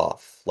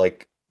rough.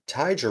 Like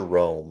Ty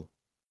Jerome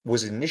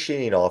was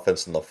initiating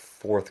offense in the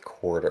fourth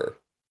quarter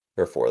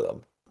or for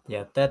them.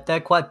 Yeah, they're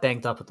quite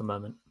banged up at the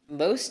moment.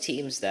 Most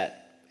teams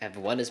that have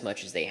won as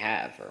much as they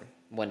have, or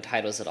won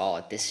titles at all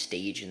at this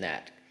stage in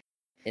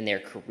their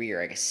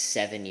career, I guess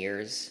 7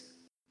 years,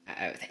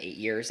 8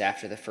 years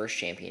after the first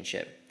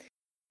championship,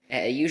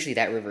 usually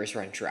that river's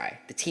run dry.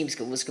 The team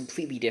was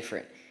completely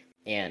different,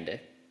 and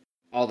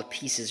all the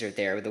pieces are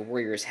there. The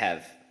Warriors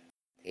have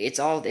it's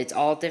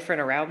all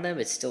different around them.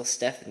 It's still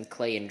Steph and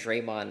Clay and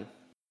Draymond.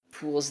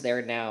 Pool's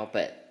there now,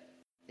 but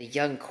the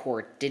young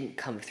core didn't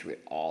come through at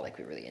all like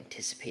we were really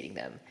anticipating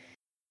them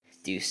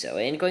to do so.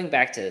 And going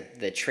back to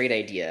the trade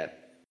idea,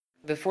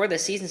 before the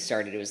season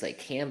started, it was like,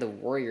 can the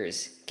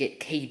Warriors get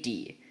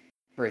KD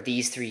for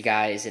these three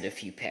guys and a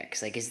few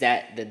picks? Like, is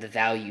that the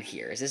value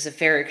here? Is this a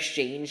fair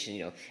exchange?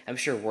 And, I'm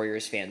sure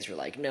Warriors fans were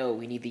like, no,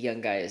 we need the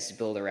young guys to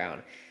build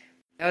around.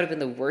 That would have been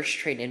the worst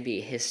trade in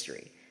NBA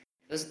history.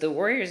 The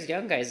Warriors'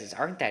 young guys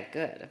aren't that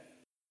good.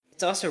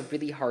 It's also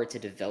really hard to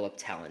develop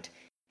talent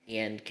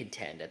and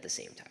contend at the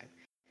same time.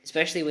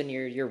 Especially when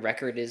your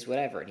record is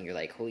whatever, and you're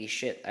like, holy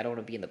shit, I don't want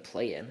to be in the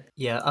play-in.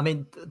 Yeah, I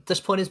mean, this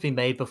point has been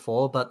made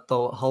before, but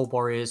the whole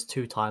Warriors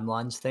two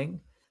timelines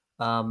thing,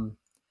 um,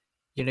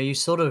 you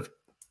sort of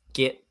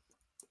get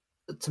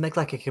to make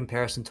like a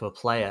comparison to a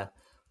player.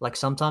 Like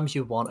sometimes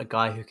you want a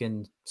guy who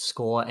can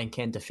score and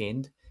can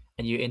defend,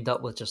 and you end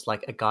up with just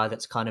like a guy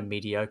that's kind of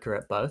mediocre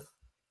at both.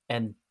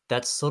 And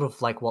that's sort of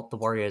like what the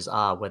Warriors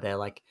are, where they're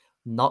like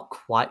not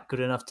quite good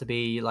enough to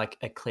be like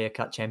a clear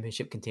cut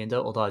championship contender,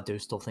 although I do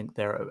still think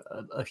they're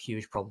a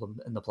huge problem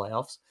in the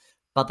playoffs.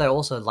 But they're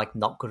also like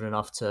not good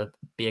enough to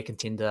be a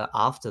contender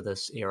after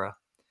this era.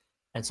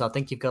 And so I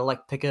think you've got to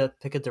like pick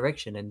a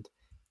direction. And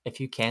if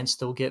you can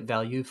still get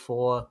value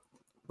for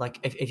like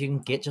if you can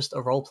get just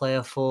a role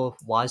player for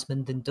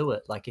Wiseman, then do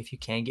it. Like if you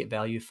can get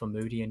value for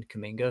Moody and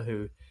Kaminga,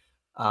 who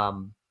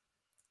um,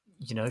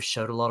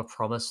 showed a lot of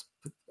promise,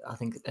 I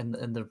think in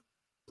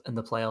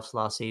the playoffs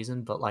last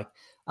season, but like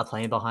are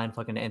playing behind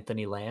fucking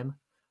Anthony Lamb.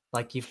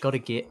 Like you've got to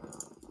get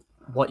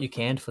what you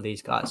can for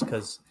these guys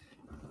because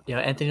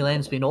Anthony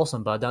Lamb's been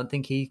awesome, but I don't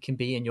think he can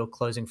be in your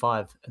closing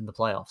five in the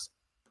playoffs.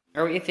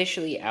 Are we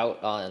officially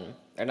out on,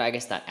 or no, I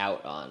guess not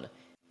out on,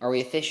 are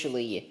we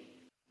officially,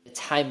 the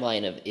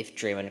timeline of if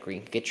Draymond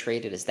Green could get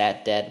traded, is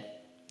that dead?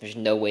 There's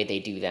no way they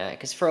do that.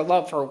 Because for a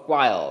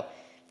while,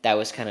 that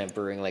was kind of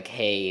brewing like,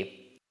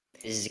 hey,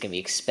 this is gonna be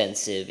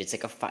expensive. It's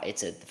like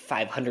it's a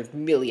 $500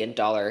 million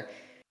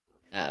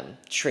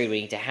trade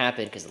waiting to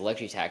happen because the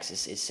luxury tax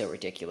is so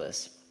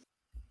ridiculous.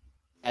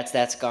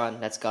 That's gone.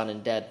 That's gone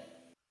and dead.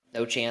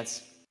 No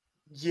chance.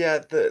 Yeah,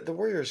 the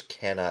Warriors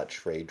cannot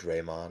trade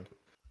Draymond.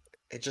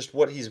 It's just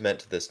what he's meant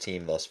to this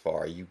team thus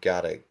far. You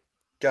gotta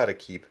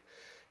keep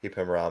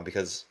him around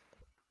because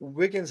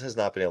Wiggins has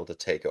not been able to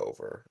take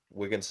over.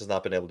 Wiggins has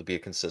not been able to be a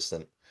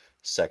consistent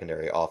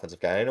secondary offensive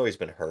guy. I know he's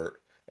been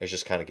hurt. He's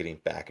just kind of getting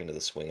back into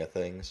the swing of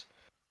things.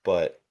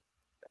 But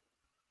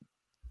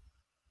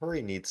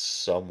Curry needs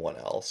someone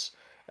else.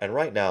 And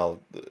right now,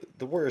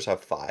 the Warriors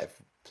have five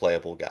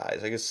playable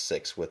guys. I guess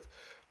six with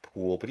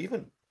Poole, but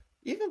even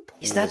He's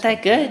Poole not has been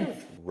that kind good.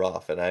 of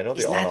rough. And I know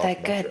the He's not on-off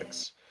that good.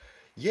 metrics.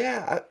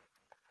 Yeah,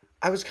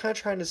 I was kind of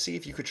trying to see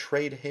if you could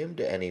trade him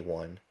to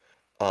anyone.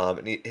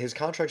 And his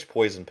contract's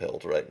poison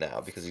pilled right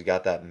now because he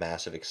got that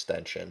massive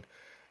extension,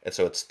 and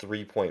so it's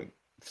 3 point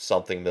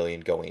something million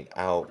going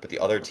out, but the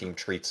other team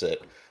treats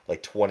it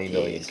like 20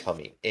 million Jeez.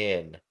 coming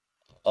in.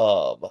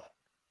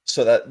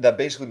 So that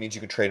basically means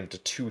you can trade him to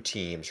two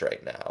teams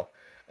right now,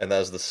 and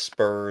that is the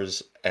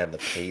Spurs and the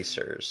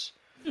Pacers.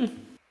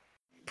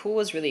 Poole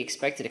was really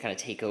expected to kind of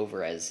take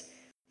over as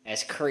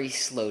Curry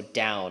slowed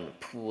down.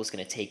 Poole was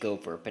going to take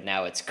over, but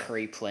now it's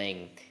Curry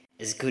playing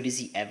as good as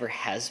he ever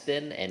has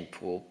been, and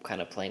Poole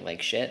kind of playing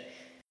like shit.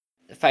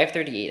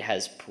 538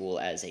 has Poole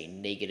as a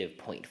negative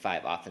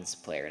 .5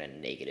 offensive player and a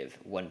negative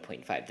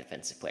 1.5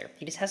 defensive player.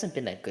 He just hasn't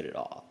been that good at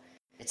all.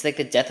 It's like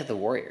the death of the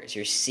Warriors.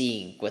 You're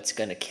seeing what's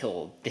gonna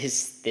kill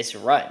this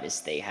run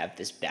is they have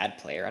this bad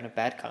player on a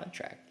bad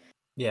contract.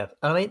 Yeah,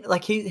 I mean,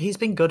 like he's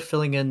been good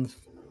filling in,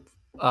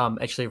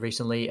 actually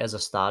recently as a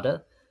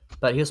starter,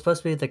 but he was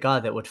supposed to be the guy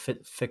that would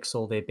fix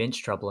all their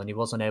bench trouble, and he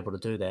wasn't able to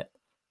do that.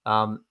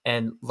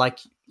 And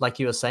like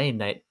you were saying,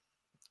 Nate,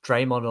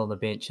 Draymond on the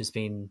bench has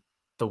been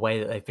the way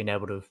that they've been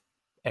able to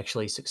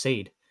actually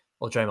succeed.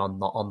 Or Draymond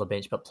not on the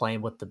bench, but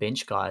playing with the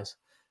bench guys.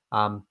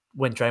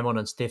 When Draymond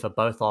and Steph are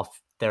both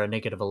off, they're a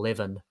negative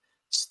 11.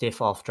 Steph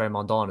off,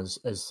 Draymond on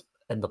is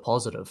in the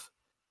positive.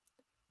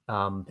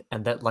 And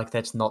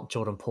that's not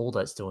Jordan Poole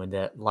that's doing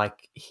that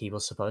like he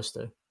was supposed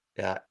to.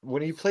 Yeah,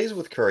 when he plays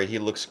with Curry, he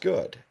looks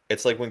good.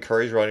 It's like when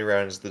Curry's running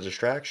around as the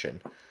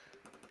distraction,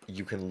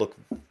 you can look.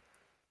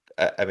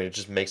 I mean, it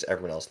just makes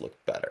everyone else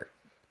look better.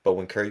 But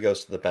when Curry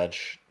goes to the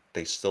bench,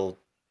 they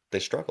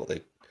struggle.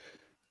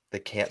 They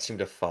can't seem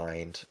to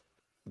find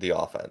the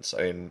offense.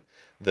 I mean,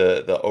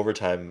 the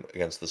overtime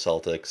against the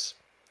Celtics,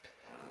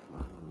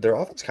 their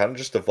offense kind of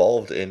just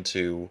evolved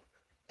into,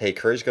 hey,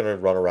 Curry's going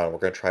to run around. We're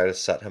going to try to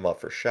set him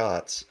up for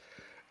shots.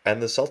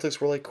 And the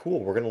Celtics were like,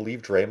 cool, we're going to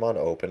leave Draymond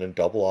open and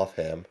double off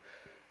him.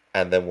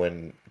 And then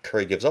when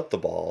Curry gives up the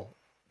ball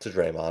to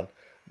Draymond,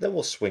 then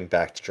we'll swing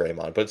back to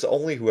Draymond. But it's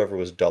only whoever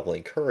was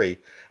doubling Curry,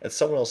 and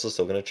someone else is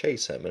still going to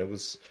chase him. And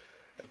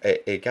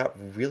it got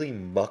really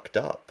mucked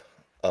up.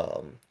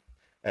 Um,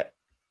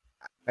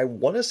 I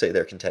want to say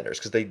they're contenders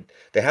because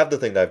they have the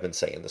thing that I've been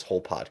saying this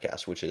whole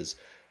podcast, which is,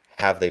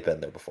 have they been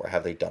there before?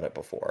 Have they done it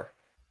before?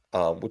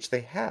 Which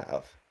they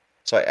have.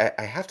 So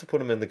I have to put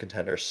them in the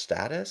contender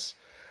status,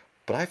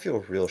 but I feel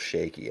real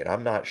shaky, and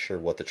I'm not sure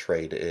what the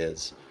trade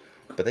is.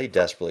 But they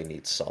desperately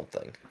need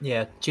something.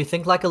 Yeah. Do you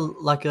think like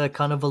a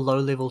kind of a low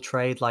level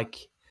trade,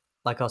 like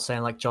I was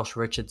saying, like Josh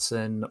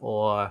Richardson,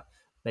 or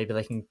maybe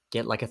they can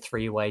get like a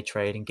 3-way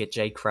trade and get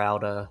Jay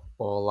Crowder,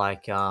 or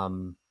like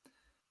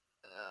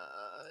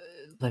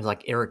maybe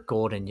like Eric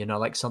Gordon,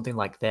 like something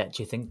like that.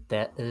 Do you think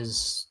that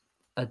is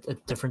a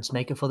difference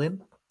maker for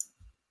them?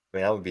 I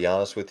mean, I would be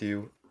honest with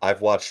you.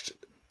 I've watched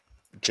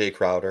Jay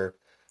Crowder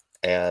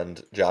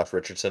and Josh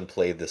Richardson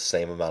play the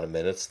same amount of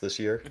minutes this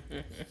year.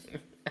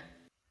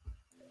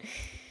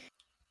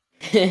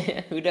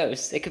 Who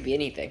knows? It could be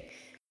anything.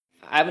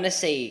 I'm gonna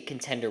say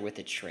contender with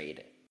a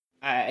trade.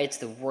 It's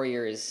the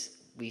Warriors.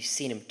 We've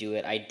seen them do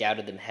it. I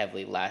doubted them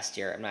heavily last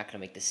year. I'm not gonna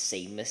make the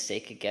same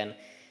mistake again,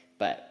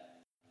 but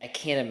I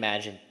can't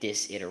imagine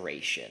this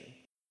iteration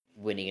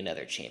winning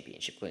another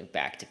championship, going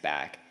back to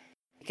back.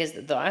 Because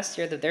the last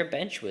year that their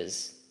bench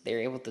was, they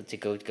were able to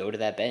go to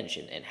that bench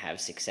and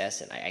have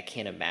success. And I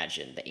can't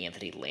imagine the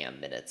Anthony Lamb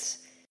minutes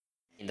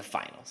in the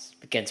finals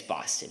against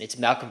Boston. It's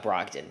Malcolm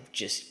Brogdon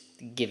just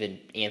giving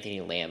Anthony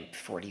Lamb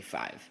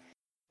 45.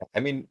 I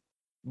mean,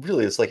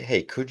 really, it's like,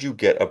 hey, could you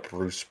get a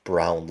Bruce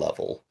Brown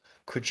level?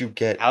 Could you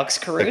get Alex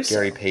a Gary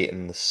Caruso.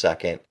 Payton the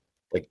second?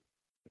 Like,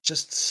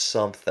 just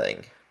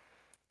something.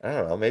 I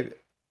don't know. Maybe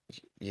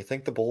you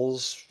think the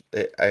Bulls,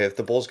 if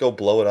the Bulls go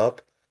blow it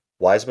up,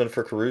 Wiseman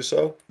for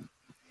Caruso?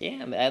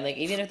 Yeah, and like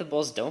even if the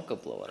Bulls don't go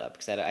blow it up,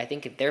 because I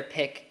think if their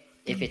pick,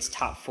 if it's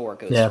top four,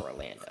 goes to Yeah.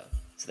 Orlando,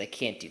 so they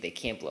can't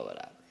blow it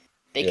up.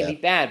 They can Yeah. be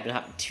bad, but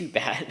not too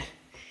bad.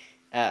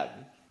 um,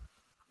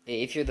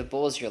 if you're the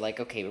Bulls, you're like,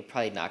 okay, we're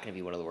probably not going to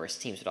be one of the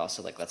worst teams, but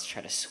also like let's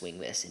try to swing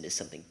this into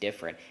something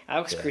different.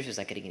 Alex Yeah. Caruso's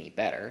not getting any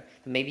better,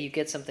 but maybe you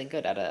get something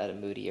good out of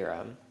Moody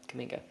or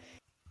Kaminga.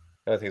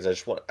 Other things I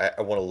want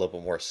a little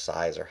bit more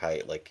size or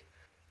height, like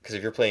because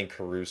if you're playing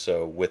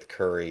Caruso with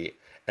Curry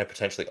and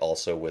potentially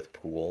also with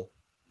Poole,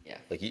 Yeah,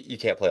 like you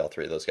can't play all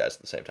three of those guys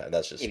at the same time.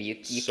 That's yeah,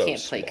 just you so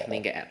can't play small.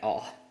 Kaminga at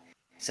all,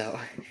 so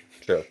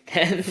True.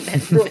 that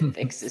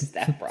fixes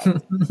that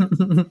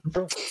problem.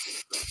 True.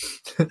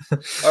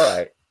 All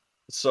right.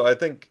 So I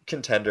think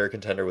contender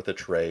with a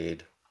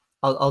trade.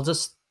 I'll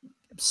just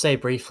say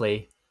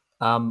briefly,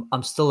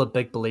 I'm still a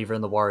big believer in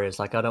the Warriors.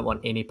 Like, I don't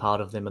want any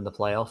part of them in the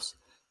playoffs.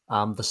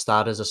 The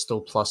starters are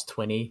still plus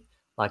 20.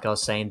 Like I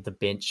was saying, the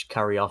bench,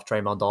 Curry off,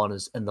 Draymond on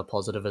is in the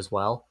positive as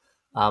well.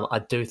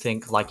 I do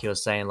think, like you were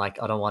saying,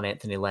 like I don't want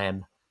Anthony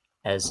Lamb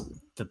as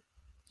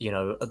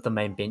the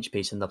main bench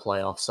piece in the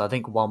playoffs. So I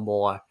think one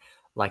more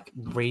like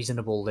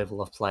reasonable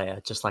level of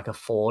player, just like a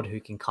forward who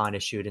can kind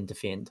of shoot and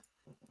defend.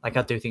 Like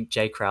I do think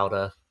Jay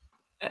Crowder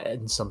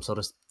in some sort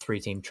of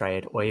 3-team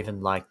trade, or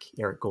even like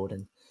Eric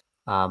Gordon,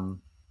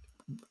 um,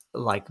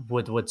 like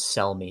would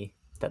sell me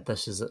that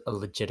this is a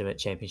legitimate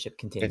championship If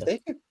contender, they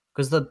could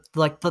because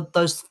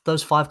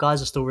those 5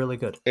 guys are still really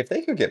good. if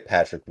they could get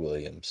Patrick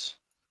Williams,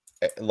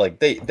 like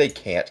they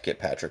can't get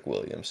Patrick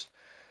Williams.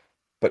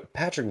 but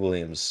Patrick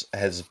Williams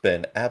has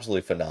been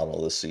absolutely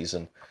phenomenal this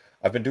season.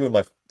 I've been doing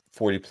my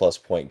 40 plus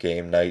point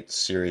game night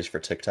series for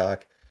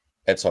TikTok,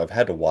 and so I've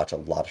had to watch a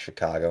lot of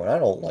Chicago, and I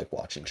don't like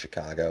watching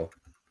Chicago.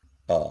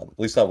 At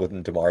least not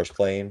when DeMar's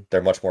playing.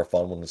 They're much more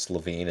fun when it's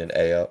Levine and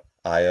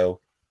Io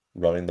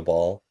running the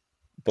ball.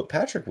 But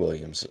Patrick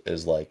Williams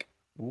is like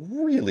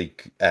really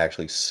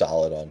actually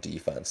solid on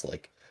defense,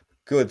 like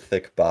good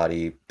thick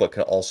body, but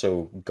can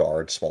also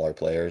guard smaller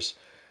players.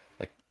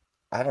 Like,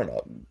 I don't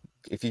know.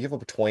 If you give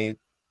up a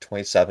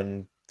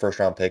 27 first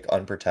round pick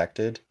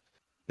unprotected,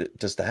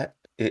 is that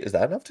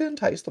enough to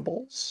entice the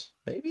Bulls?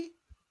 Maybe?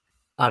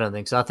 I don't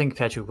think so. I think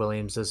Patrick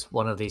Williams is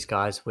one of these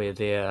guys where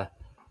their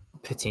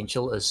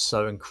potential is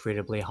so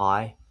incredibly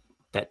high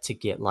that to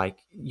get like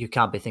you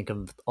can't be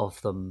thinking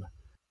of them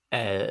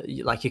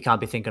like you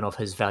can't be thinking of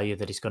his value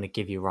that he's going to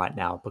give you right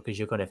now because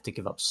you're going to have to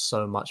give up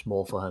so much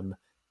more for him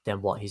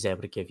than what he's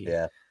able to give you.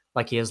 Yeah.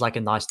 Like he is like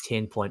a nice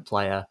 10-point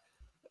player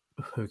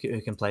who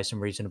can play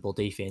some reasonable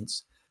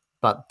defense,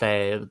 but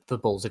the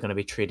Bulls are going to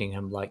be treating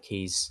him like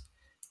he's,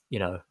 you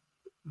know,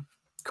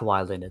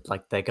 Kawhi Leonard.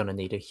 Like they're going to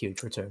need a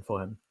huge return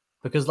for him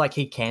because like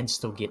he can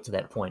still get to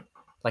that point.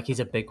 Like he's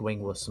a big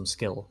wing with some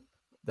skill.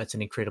 That's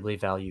an incredibly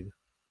valuable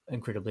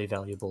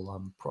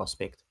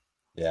prospect.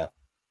 Yeah.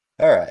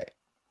 All right.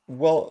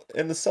 Well,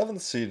 in the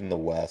seventh seed in the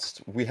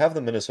West, we have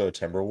the Minnesota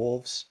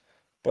Timberwolves,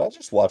 but I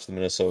just watched the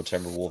Minnesota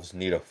Timberwolves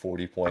need a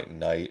 40-point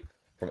night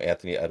from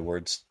Anthony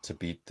Edwards to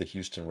beat the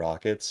Houston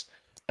Rockets.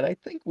 And I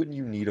think when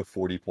you need a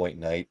 40-point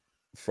night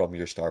from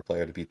your star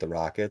player to beat the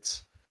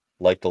Rockets,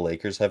 like the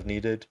Lakers have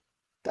needed,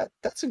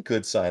 that's a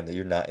good sign that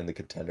you're not in the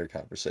contender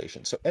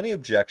conversation. So any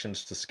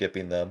objections to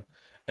skipping them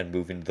and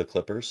moving to the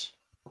Clippers?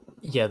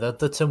 Yeah, the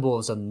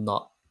Timberwolves are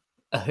not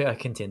a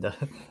contender.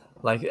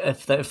 Like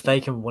if they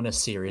can win a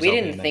series, We I'll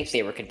be didn't think amazed.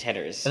 they were If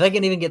contenders. they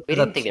can even get We to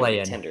the didn't think they were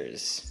play-in,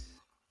 contenders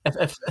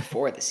if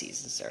before the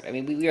season started. I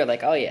mean, we were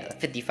like, oh yeah,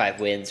 55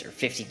 wins or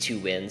 52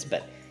 wins,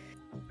 but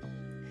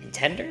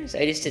contenders?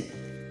 I just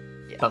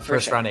didn't. Yeah, but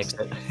first first round round exit.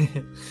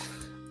 exit.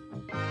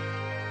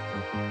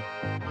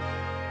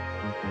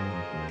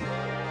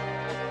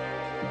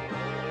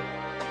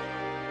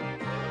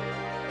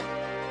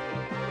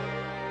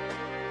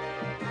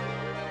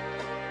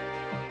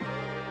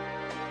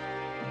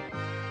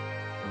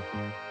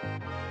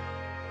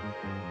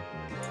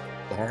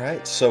 All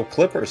right, so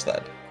Clippers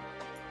then.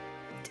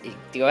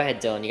 Go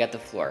ahead, Dylan. You got the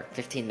floor.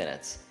 15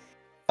 minutes.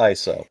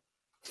 ISO.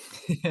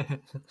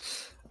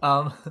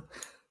 um,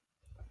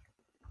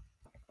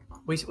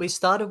 we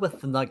started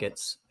with the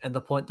Nuggets, and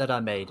the point that I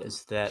made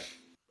is that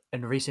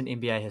in recent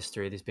NBA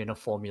history, there's been a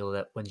formula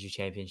that wins you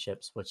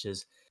championships, which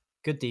is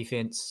good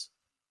defense,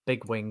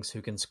 big wings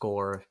who can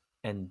score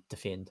and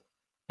defend.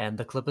 And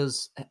the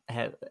Clippers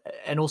have,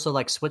 and also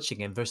like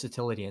switching and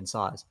versatility and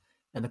size.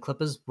 And the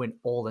Clippers went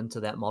all into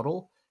that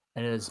model,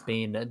 and it has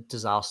been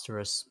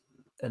disastrous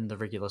in the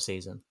regular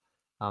season.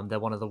 They're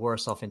one of the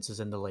worst offenses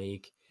in the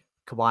league.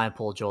 Kawhi and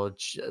Paul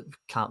George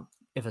can't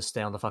ever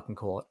stay on the fucking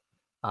court.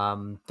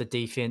 The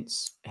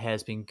defense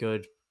has been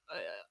good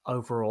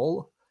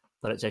overall,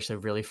 but it's actually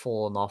really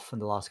fallen off in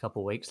the last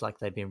couple of weeks. Like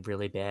they've been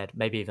really bad.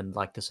 Maybe even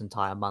like this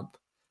entire month,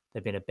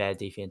 they've been a bad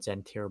defense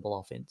and terrible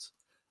offense.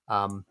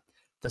 Um,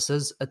 this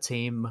is a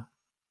team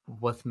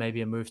with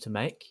maybe a move to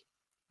make.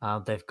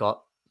 They've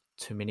got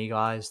too many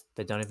guys.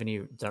 They don't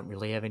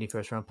really have any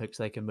first round picks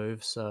they can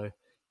move. So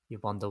you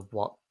wonder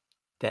what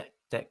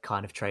that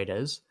kind of trade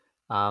is.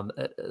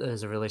 It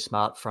is a really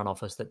smart front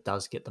office that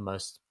does get the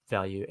most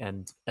value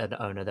and an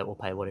owner that will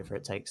pay whatever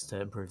it takes to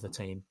improve the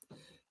team.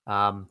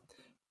 Um,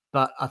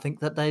 but I think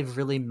that they've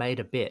really made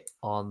a bet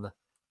on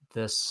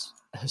this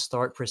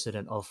historic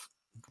precedent of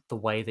the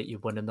way that you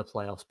win in the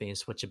playoffs being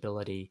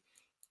switchability,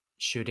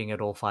 shooting at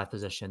all five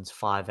positions,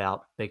 five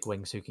out, big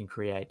wings who can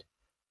create.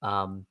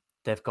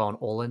 They've gone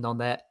all in on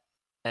that.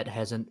 It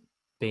hasn't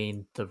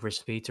been the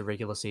recipe to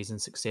regular season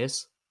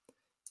success.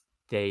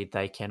 They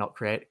cannot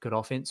create good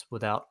offense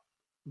without,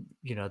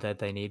 that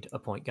they need a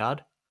point guard,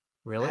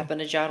 What really.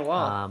 happened to John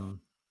Wall?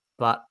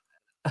 But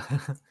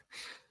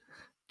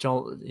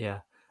Joel, yeah.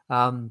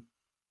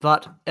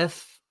 But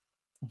if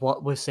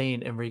what we've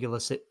seen in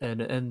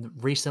in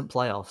recent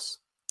playoffs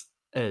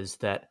is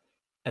that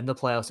in the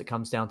playoffs it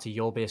comes down to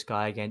your best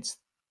guy against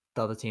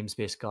the other team's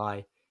best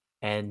guy,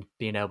 and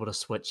being able to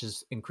switch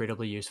is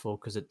incredibly useful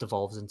because it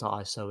devolves into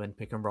ISO and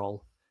pick and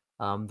roll.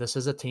 This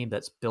is a team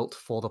that's built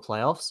for the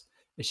playoffs.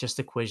 It's just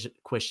a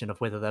question of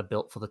whether they're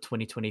built for the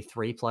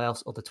 2023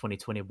 playoffs or the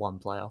 2021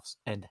 playoffs,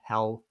 and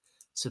how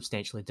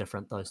substantially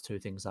different those two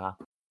things are.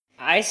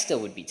 I still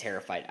would be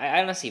terrified.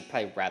 I honestly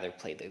probably rather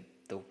play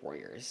the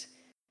Warriors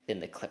than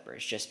the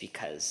Clippers just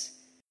because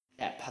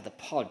the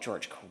Paul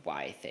George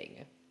Kawhi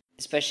thing,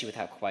 especially with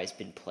how Kawhi's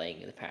been playing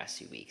in the past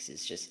few weeks,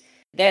 is just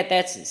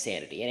that's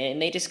insanity.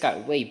 And they just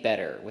got way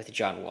better with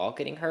John Wall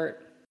getting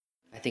hurt.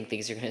 I think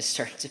things are going to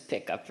start to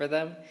pick up for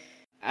them.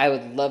 I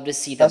would love to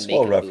see them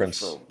Basketball make a move for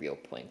reference. a real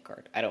point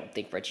guard. I don't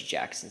think Reggie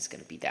Jackson's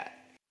going to be that.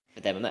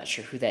 But then I'm not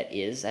sure who that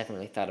is. I haven't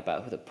really thought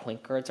about who the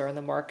point guards are in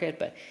the market,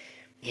 but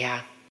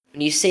yeah,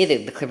 When you say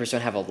that the Clippers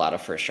don't have a lot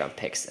of first round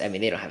picks, I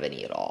mean they don't have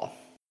any at all.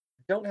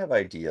 I don't have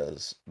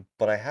ideas,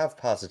 but I have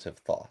positive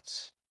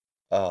thoughts.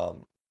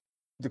 Um,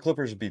 the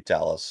Clippers beat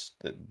Dallas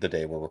the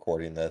day we're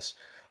recording this,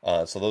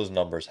 so those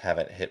numbers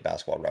haven't hit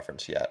Basketball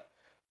Reference yet.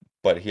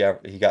 But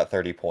he got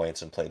 30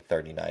 points and played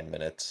 39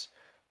 minutes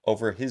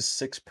over his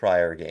six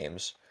prior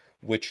games,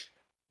 which,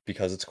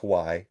 because it's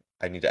Kawhi,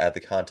 I need to add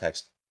the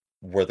context,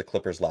 were the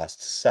Clippers'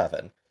 last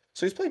seven.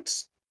 So he's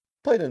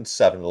played in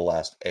seven of the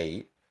last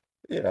eight.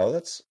 You know,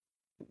 it's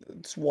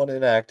one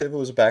inactive. It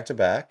was a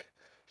back-to-back.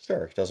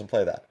 Sure, he doesn't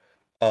play that.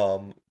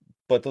 Um,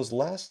 but those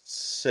last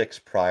six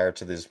prior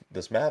to this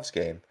Mavs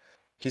game,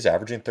 he's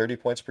averaging 30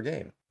 points per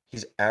game.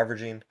 He's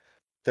averaging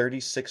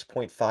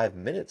 36.5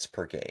 minutes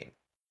per game.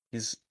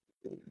 He's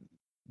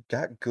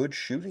got good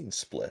shooting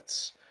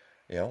splits,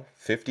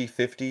 50,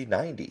 50,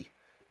 90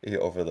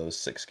 over those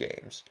six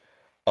games.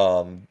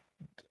 Um,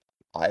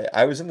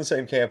 I was in the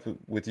same camp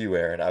with you,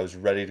 Aaron. I was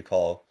ready to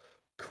call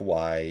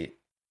Kawhi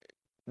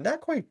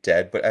not quite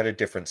dead, but at a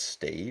different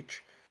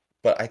stage.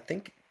 But I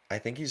think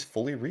he's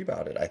fully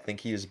rebounded. I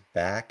think he is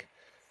back,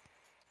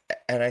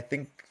 and I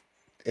think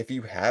if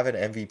you have an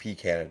MVP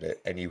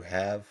candidate and you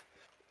have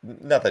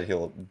not that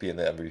he'll be in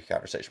the MVP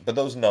conversation, but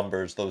those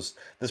numbers,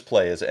 this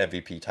play is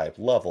MVP type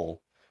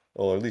level,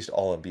 or at least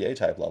all NBA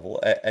type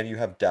level, and you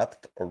have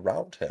depth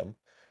around him,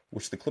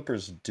 which the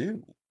Clippers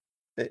do.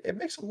 It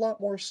makes a lot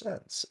more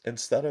sense.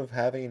 Instead of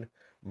having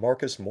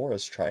Marcus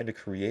Morris trying to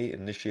create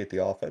and initiate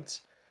the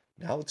offense,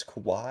 now it's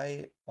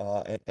Kawhi,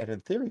 and in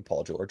theory,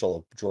 Paul George,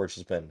 although George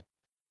has been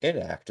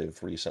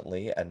inactive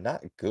recently and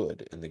not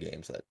good in the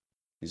games that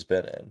he's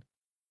been in.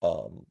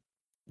 Um,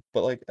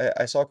 but like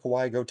I saw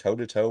Kawhi go toe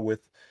to toe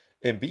with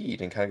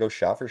Embiid and kind of go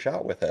shot for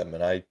shot with him,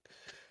 and I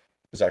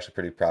was actually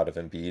pretty proud of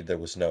Embiid. There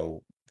was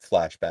no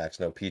flashbacks,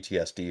 no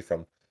PTSD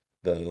from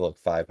the like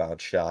 5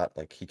 bounce shot.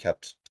 Like he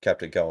kept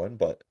it going.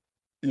 But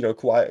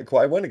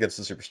Kawhi went against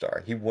the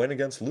superstar. He went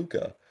against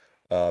Luca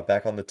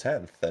back on the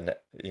 10th, and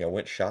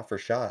went shot for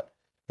shot,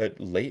 but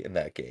late in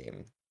that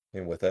game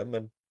and with him.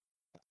 And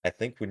I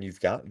think when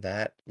you've got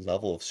that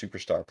level of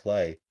superstar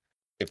play,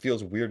 it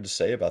feels weird to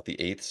say about the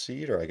eighth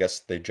seed, or I guess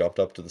they jumped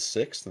up to the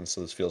sixth, and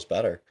so this feels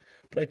better.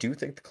 But I do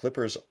think the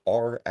Clippers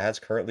are, as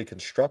currently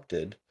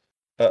constructed,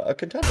 a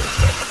contender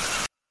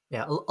still.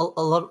 Yeah,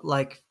 a lot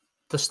like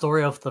the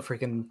story of the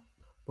freaking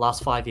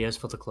last 5 years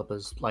for the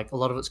Clippers. Like a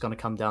lot of it's going to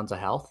come down to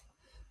health.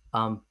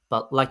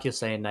 But like you're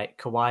saying, Nate,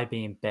 Kawhi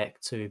being back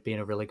to being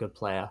a really good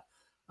player.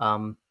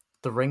 Um,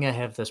 the Ringer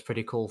have this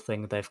pretty cool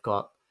thing. They've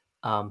got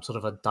sort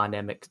of a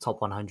dynamic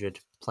top 100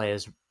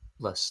 players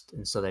list,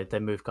 and so they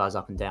move guys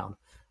up and down.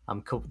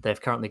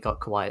 They've currently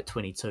got Kawhi at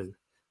 22.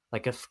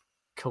 Like if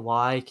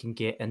Kawhi can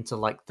get into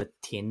like the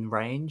 10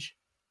 range,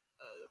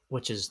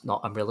 which is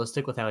not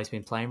unrealistic with how he's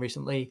been playing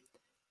recently,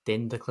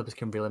 then the Clippers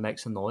can really make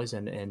some noise.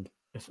 And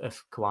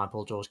if Kawhi and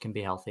Paul George can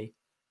be healthy,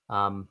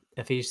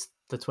 if he's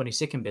the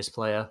 22nd best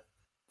player,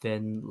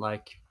 then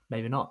like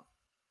maybe not.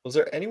 Was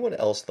there anyone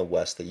else in the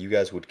West that you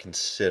guys would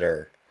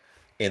consider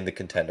in the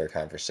contender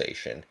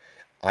conversation,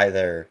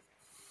 either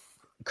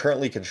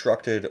currently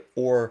constructed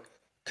or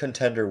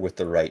contender with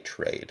the right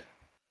trade?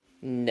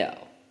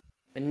 No.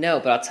 No,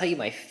 but I'll tell you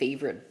my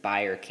favorite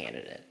buyer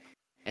candidate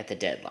at the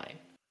deadline,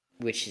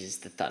 which is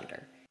the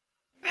Thunder.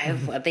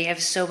 They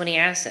have so many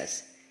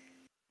assets.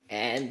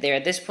 And they're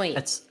at this point,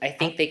 It's I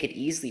think they could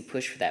easily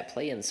push for that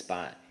play-in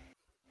spot.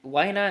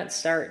 Why not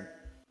start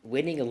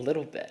winning a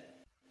little bit?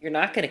 You're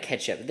not going to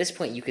catch up. At this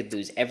point, you could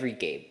lose every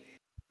game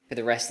for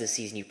the rest of the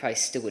season. You probably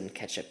still wouldn't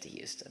catch up to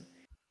Houston.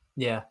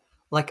 Yeah,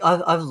 like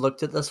I've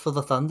looked at this for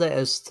the Thunder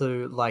as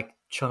to like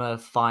trying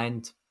to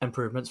find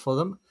improvements for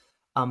them.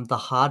 The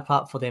hard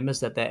part for them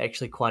is that they're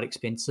actually quite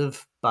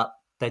expensive, but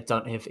they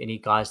don't have any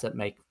guys that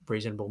make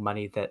reasonable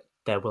money that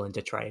they're willing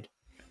to trade.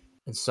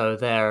 And so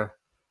they're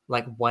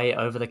like way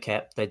over the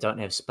cap. They don't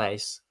have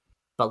space,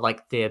 but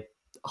like their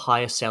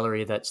highest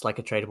salary that's like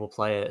a tradable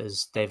player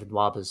is David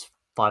Waber's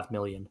 5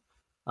 million,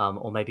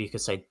 or maybe you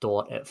could say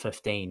Dort at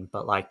 15.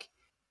 But like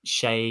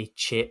Shea,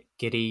 Chet,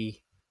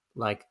 Giddy,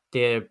 like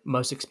their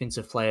most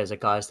expensive players are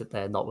guys that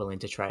they're not willing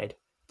to trade.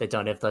 They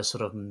don't have those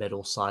sort of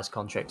middle-sized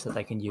contracts that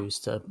they can use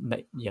to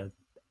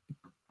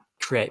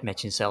create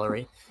matching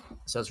salary.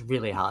 So it's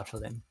really hard for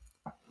them.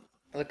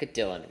 Look at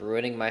Dylan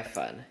ruining my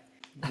fun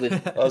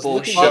with I was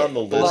looking down the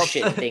list.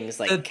 bullshit things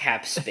like the,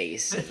 cap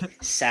space and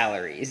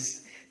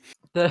salaries.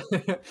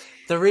 the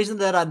reason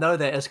that I know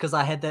that is because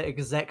I had that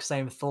exact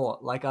same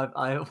thought. Like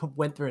I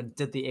went through and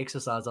did the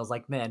exercise. I was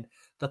like, man,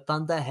 the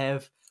Thunder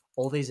have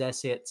all these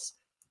assets.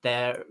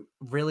 They're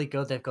really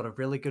good. They've got a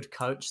really good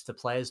coach. The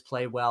players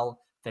play well.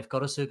 They've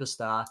got a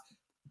superstar.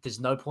 There's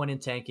no point in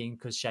tanking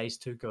because Shea's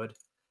too good.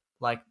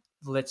 Like,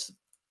 let's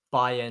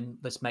buy in.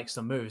 Let's make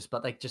some moves.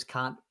 But they just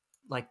can't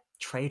like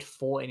trade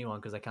for anyone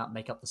because they can't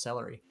make up the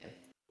salary.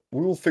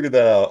 We will figure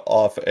that out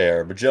off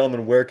air. But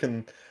gentlemen, where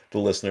can the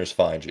listeners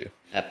find you?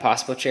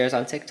 Possible chairs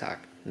on TikTok.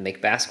 Make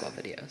basketball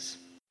videos.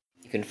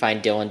 You can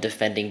find Dylan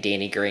defending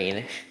Danny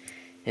Green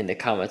in the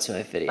comments of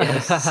my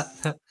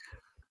videos.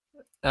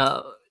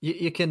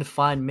 You can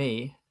find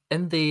me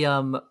in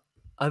the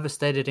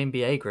overstated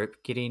NBA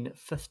group getting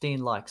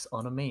 15 likes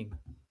on a meme.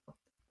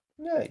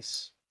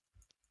 Nice.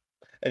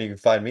 And you can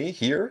find me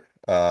here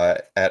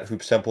at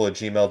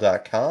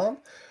hoopstemple@gmail.com,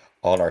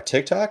 on our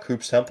TikTok,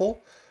 Hoops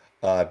Temple.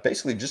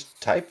 Basically, just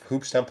type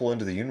Hoops Temple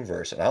into the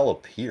universe and I'll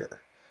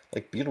appear,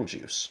 like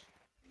Beetlejuice.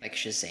 Like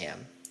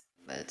Shazam.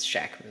 It's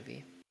Shaq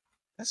movie.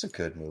 That's a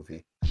good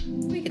movie.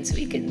 We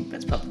can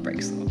let's pump the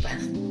brakes a little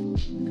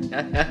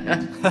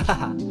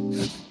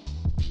bit.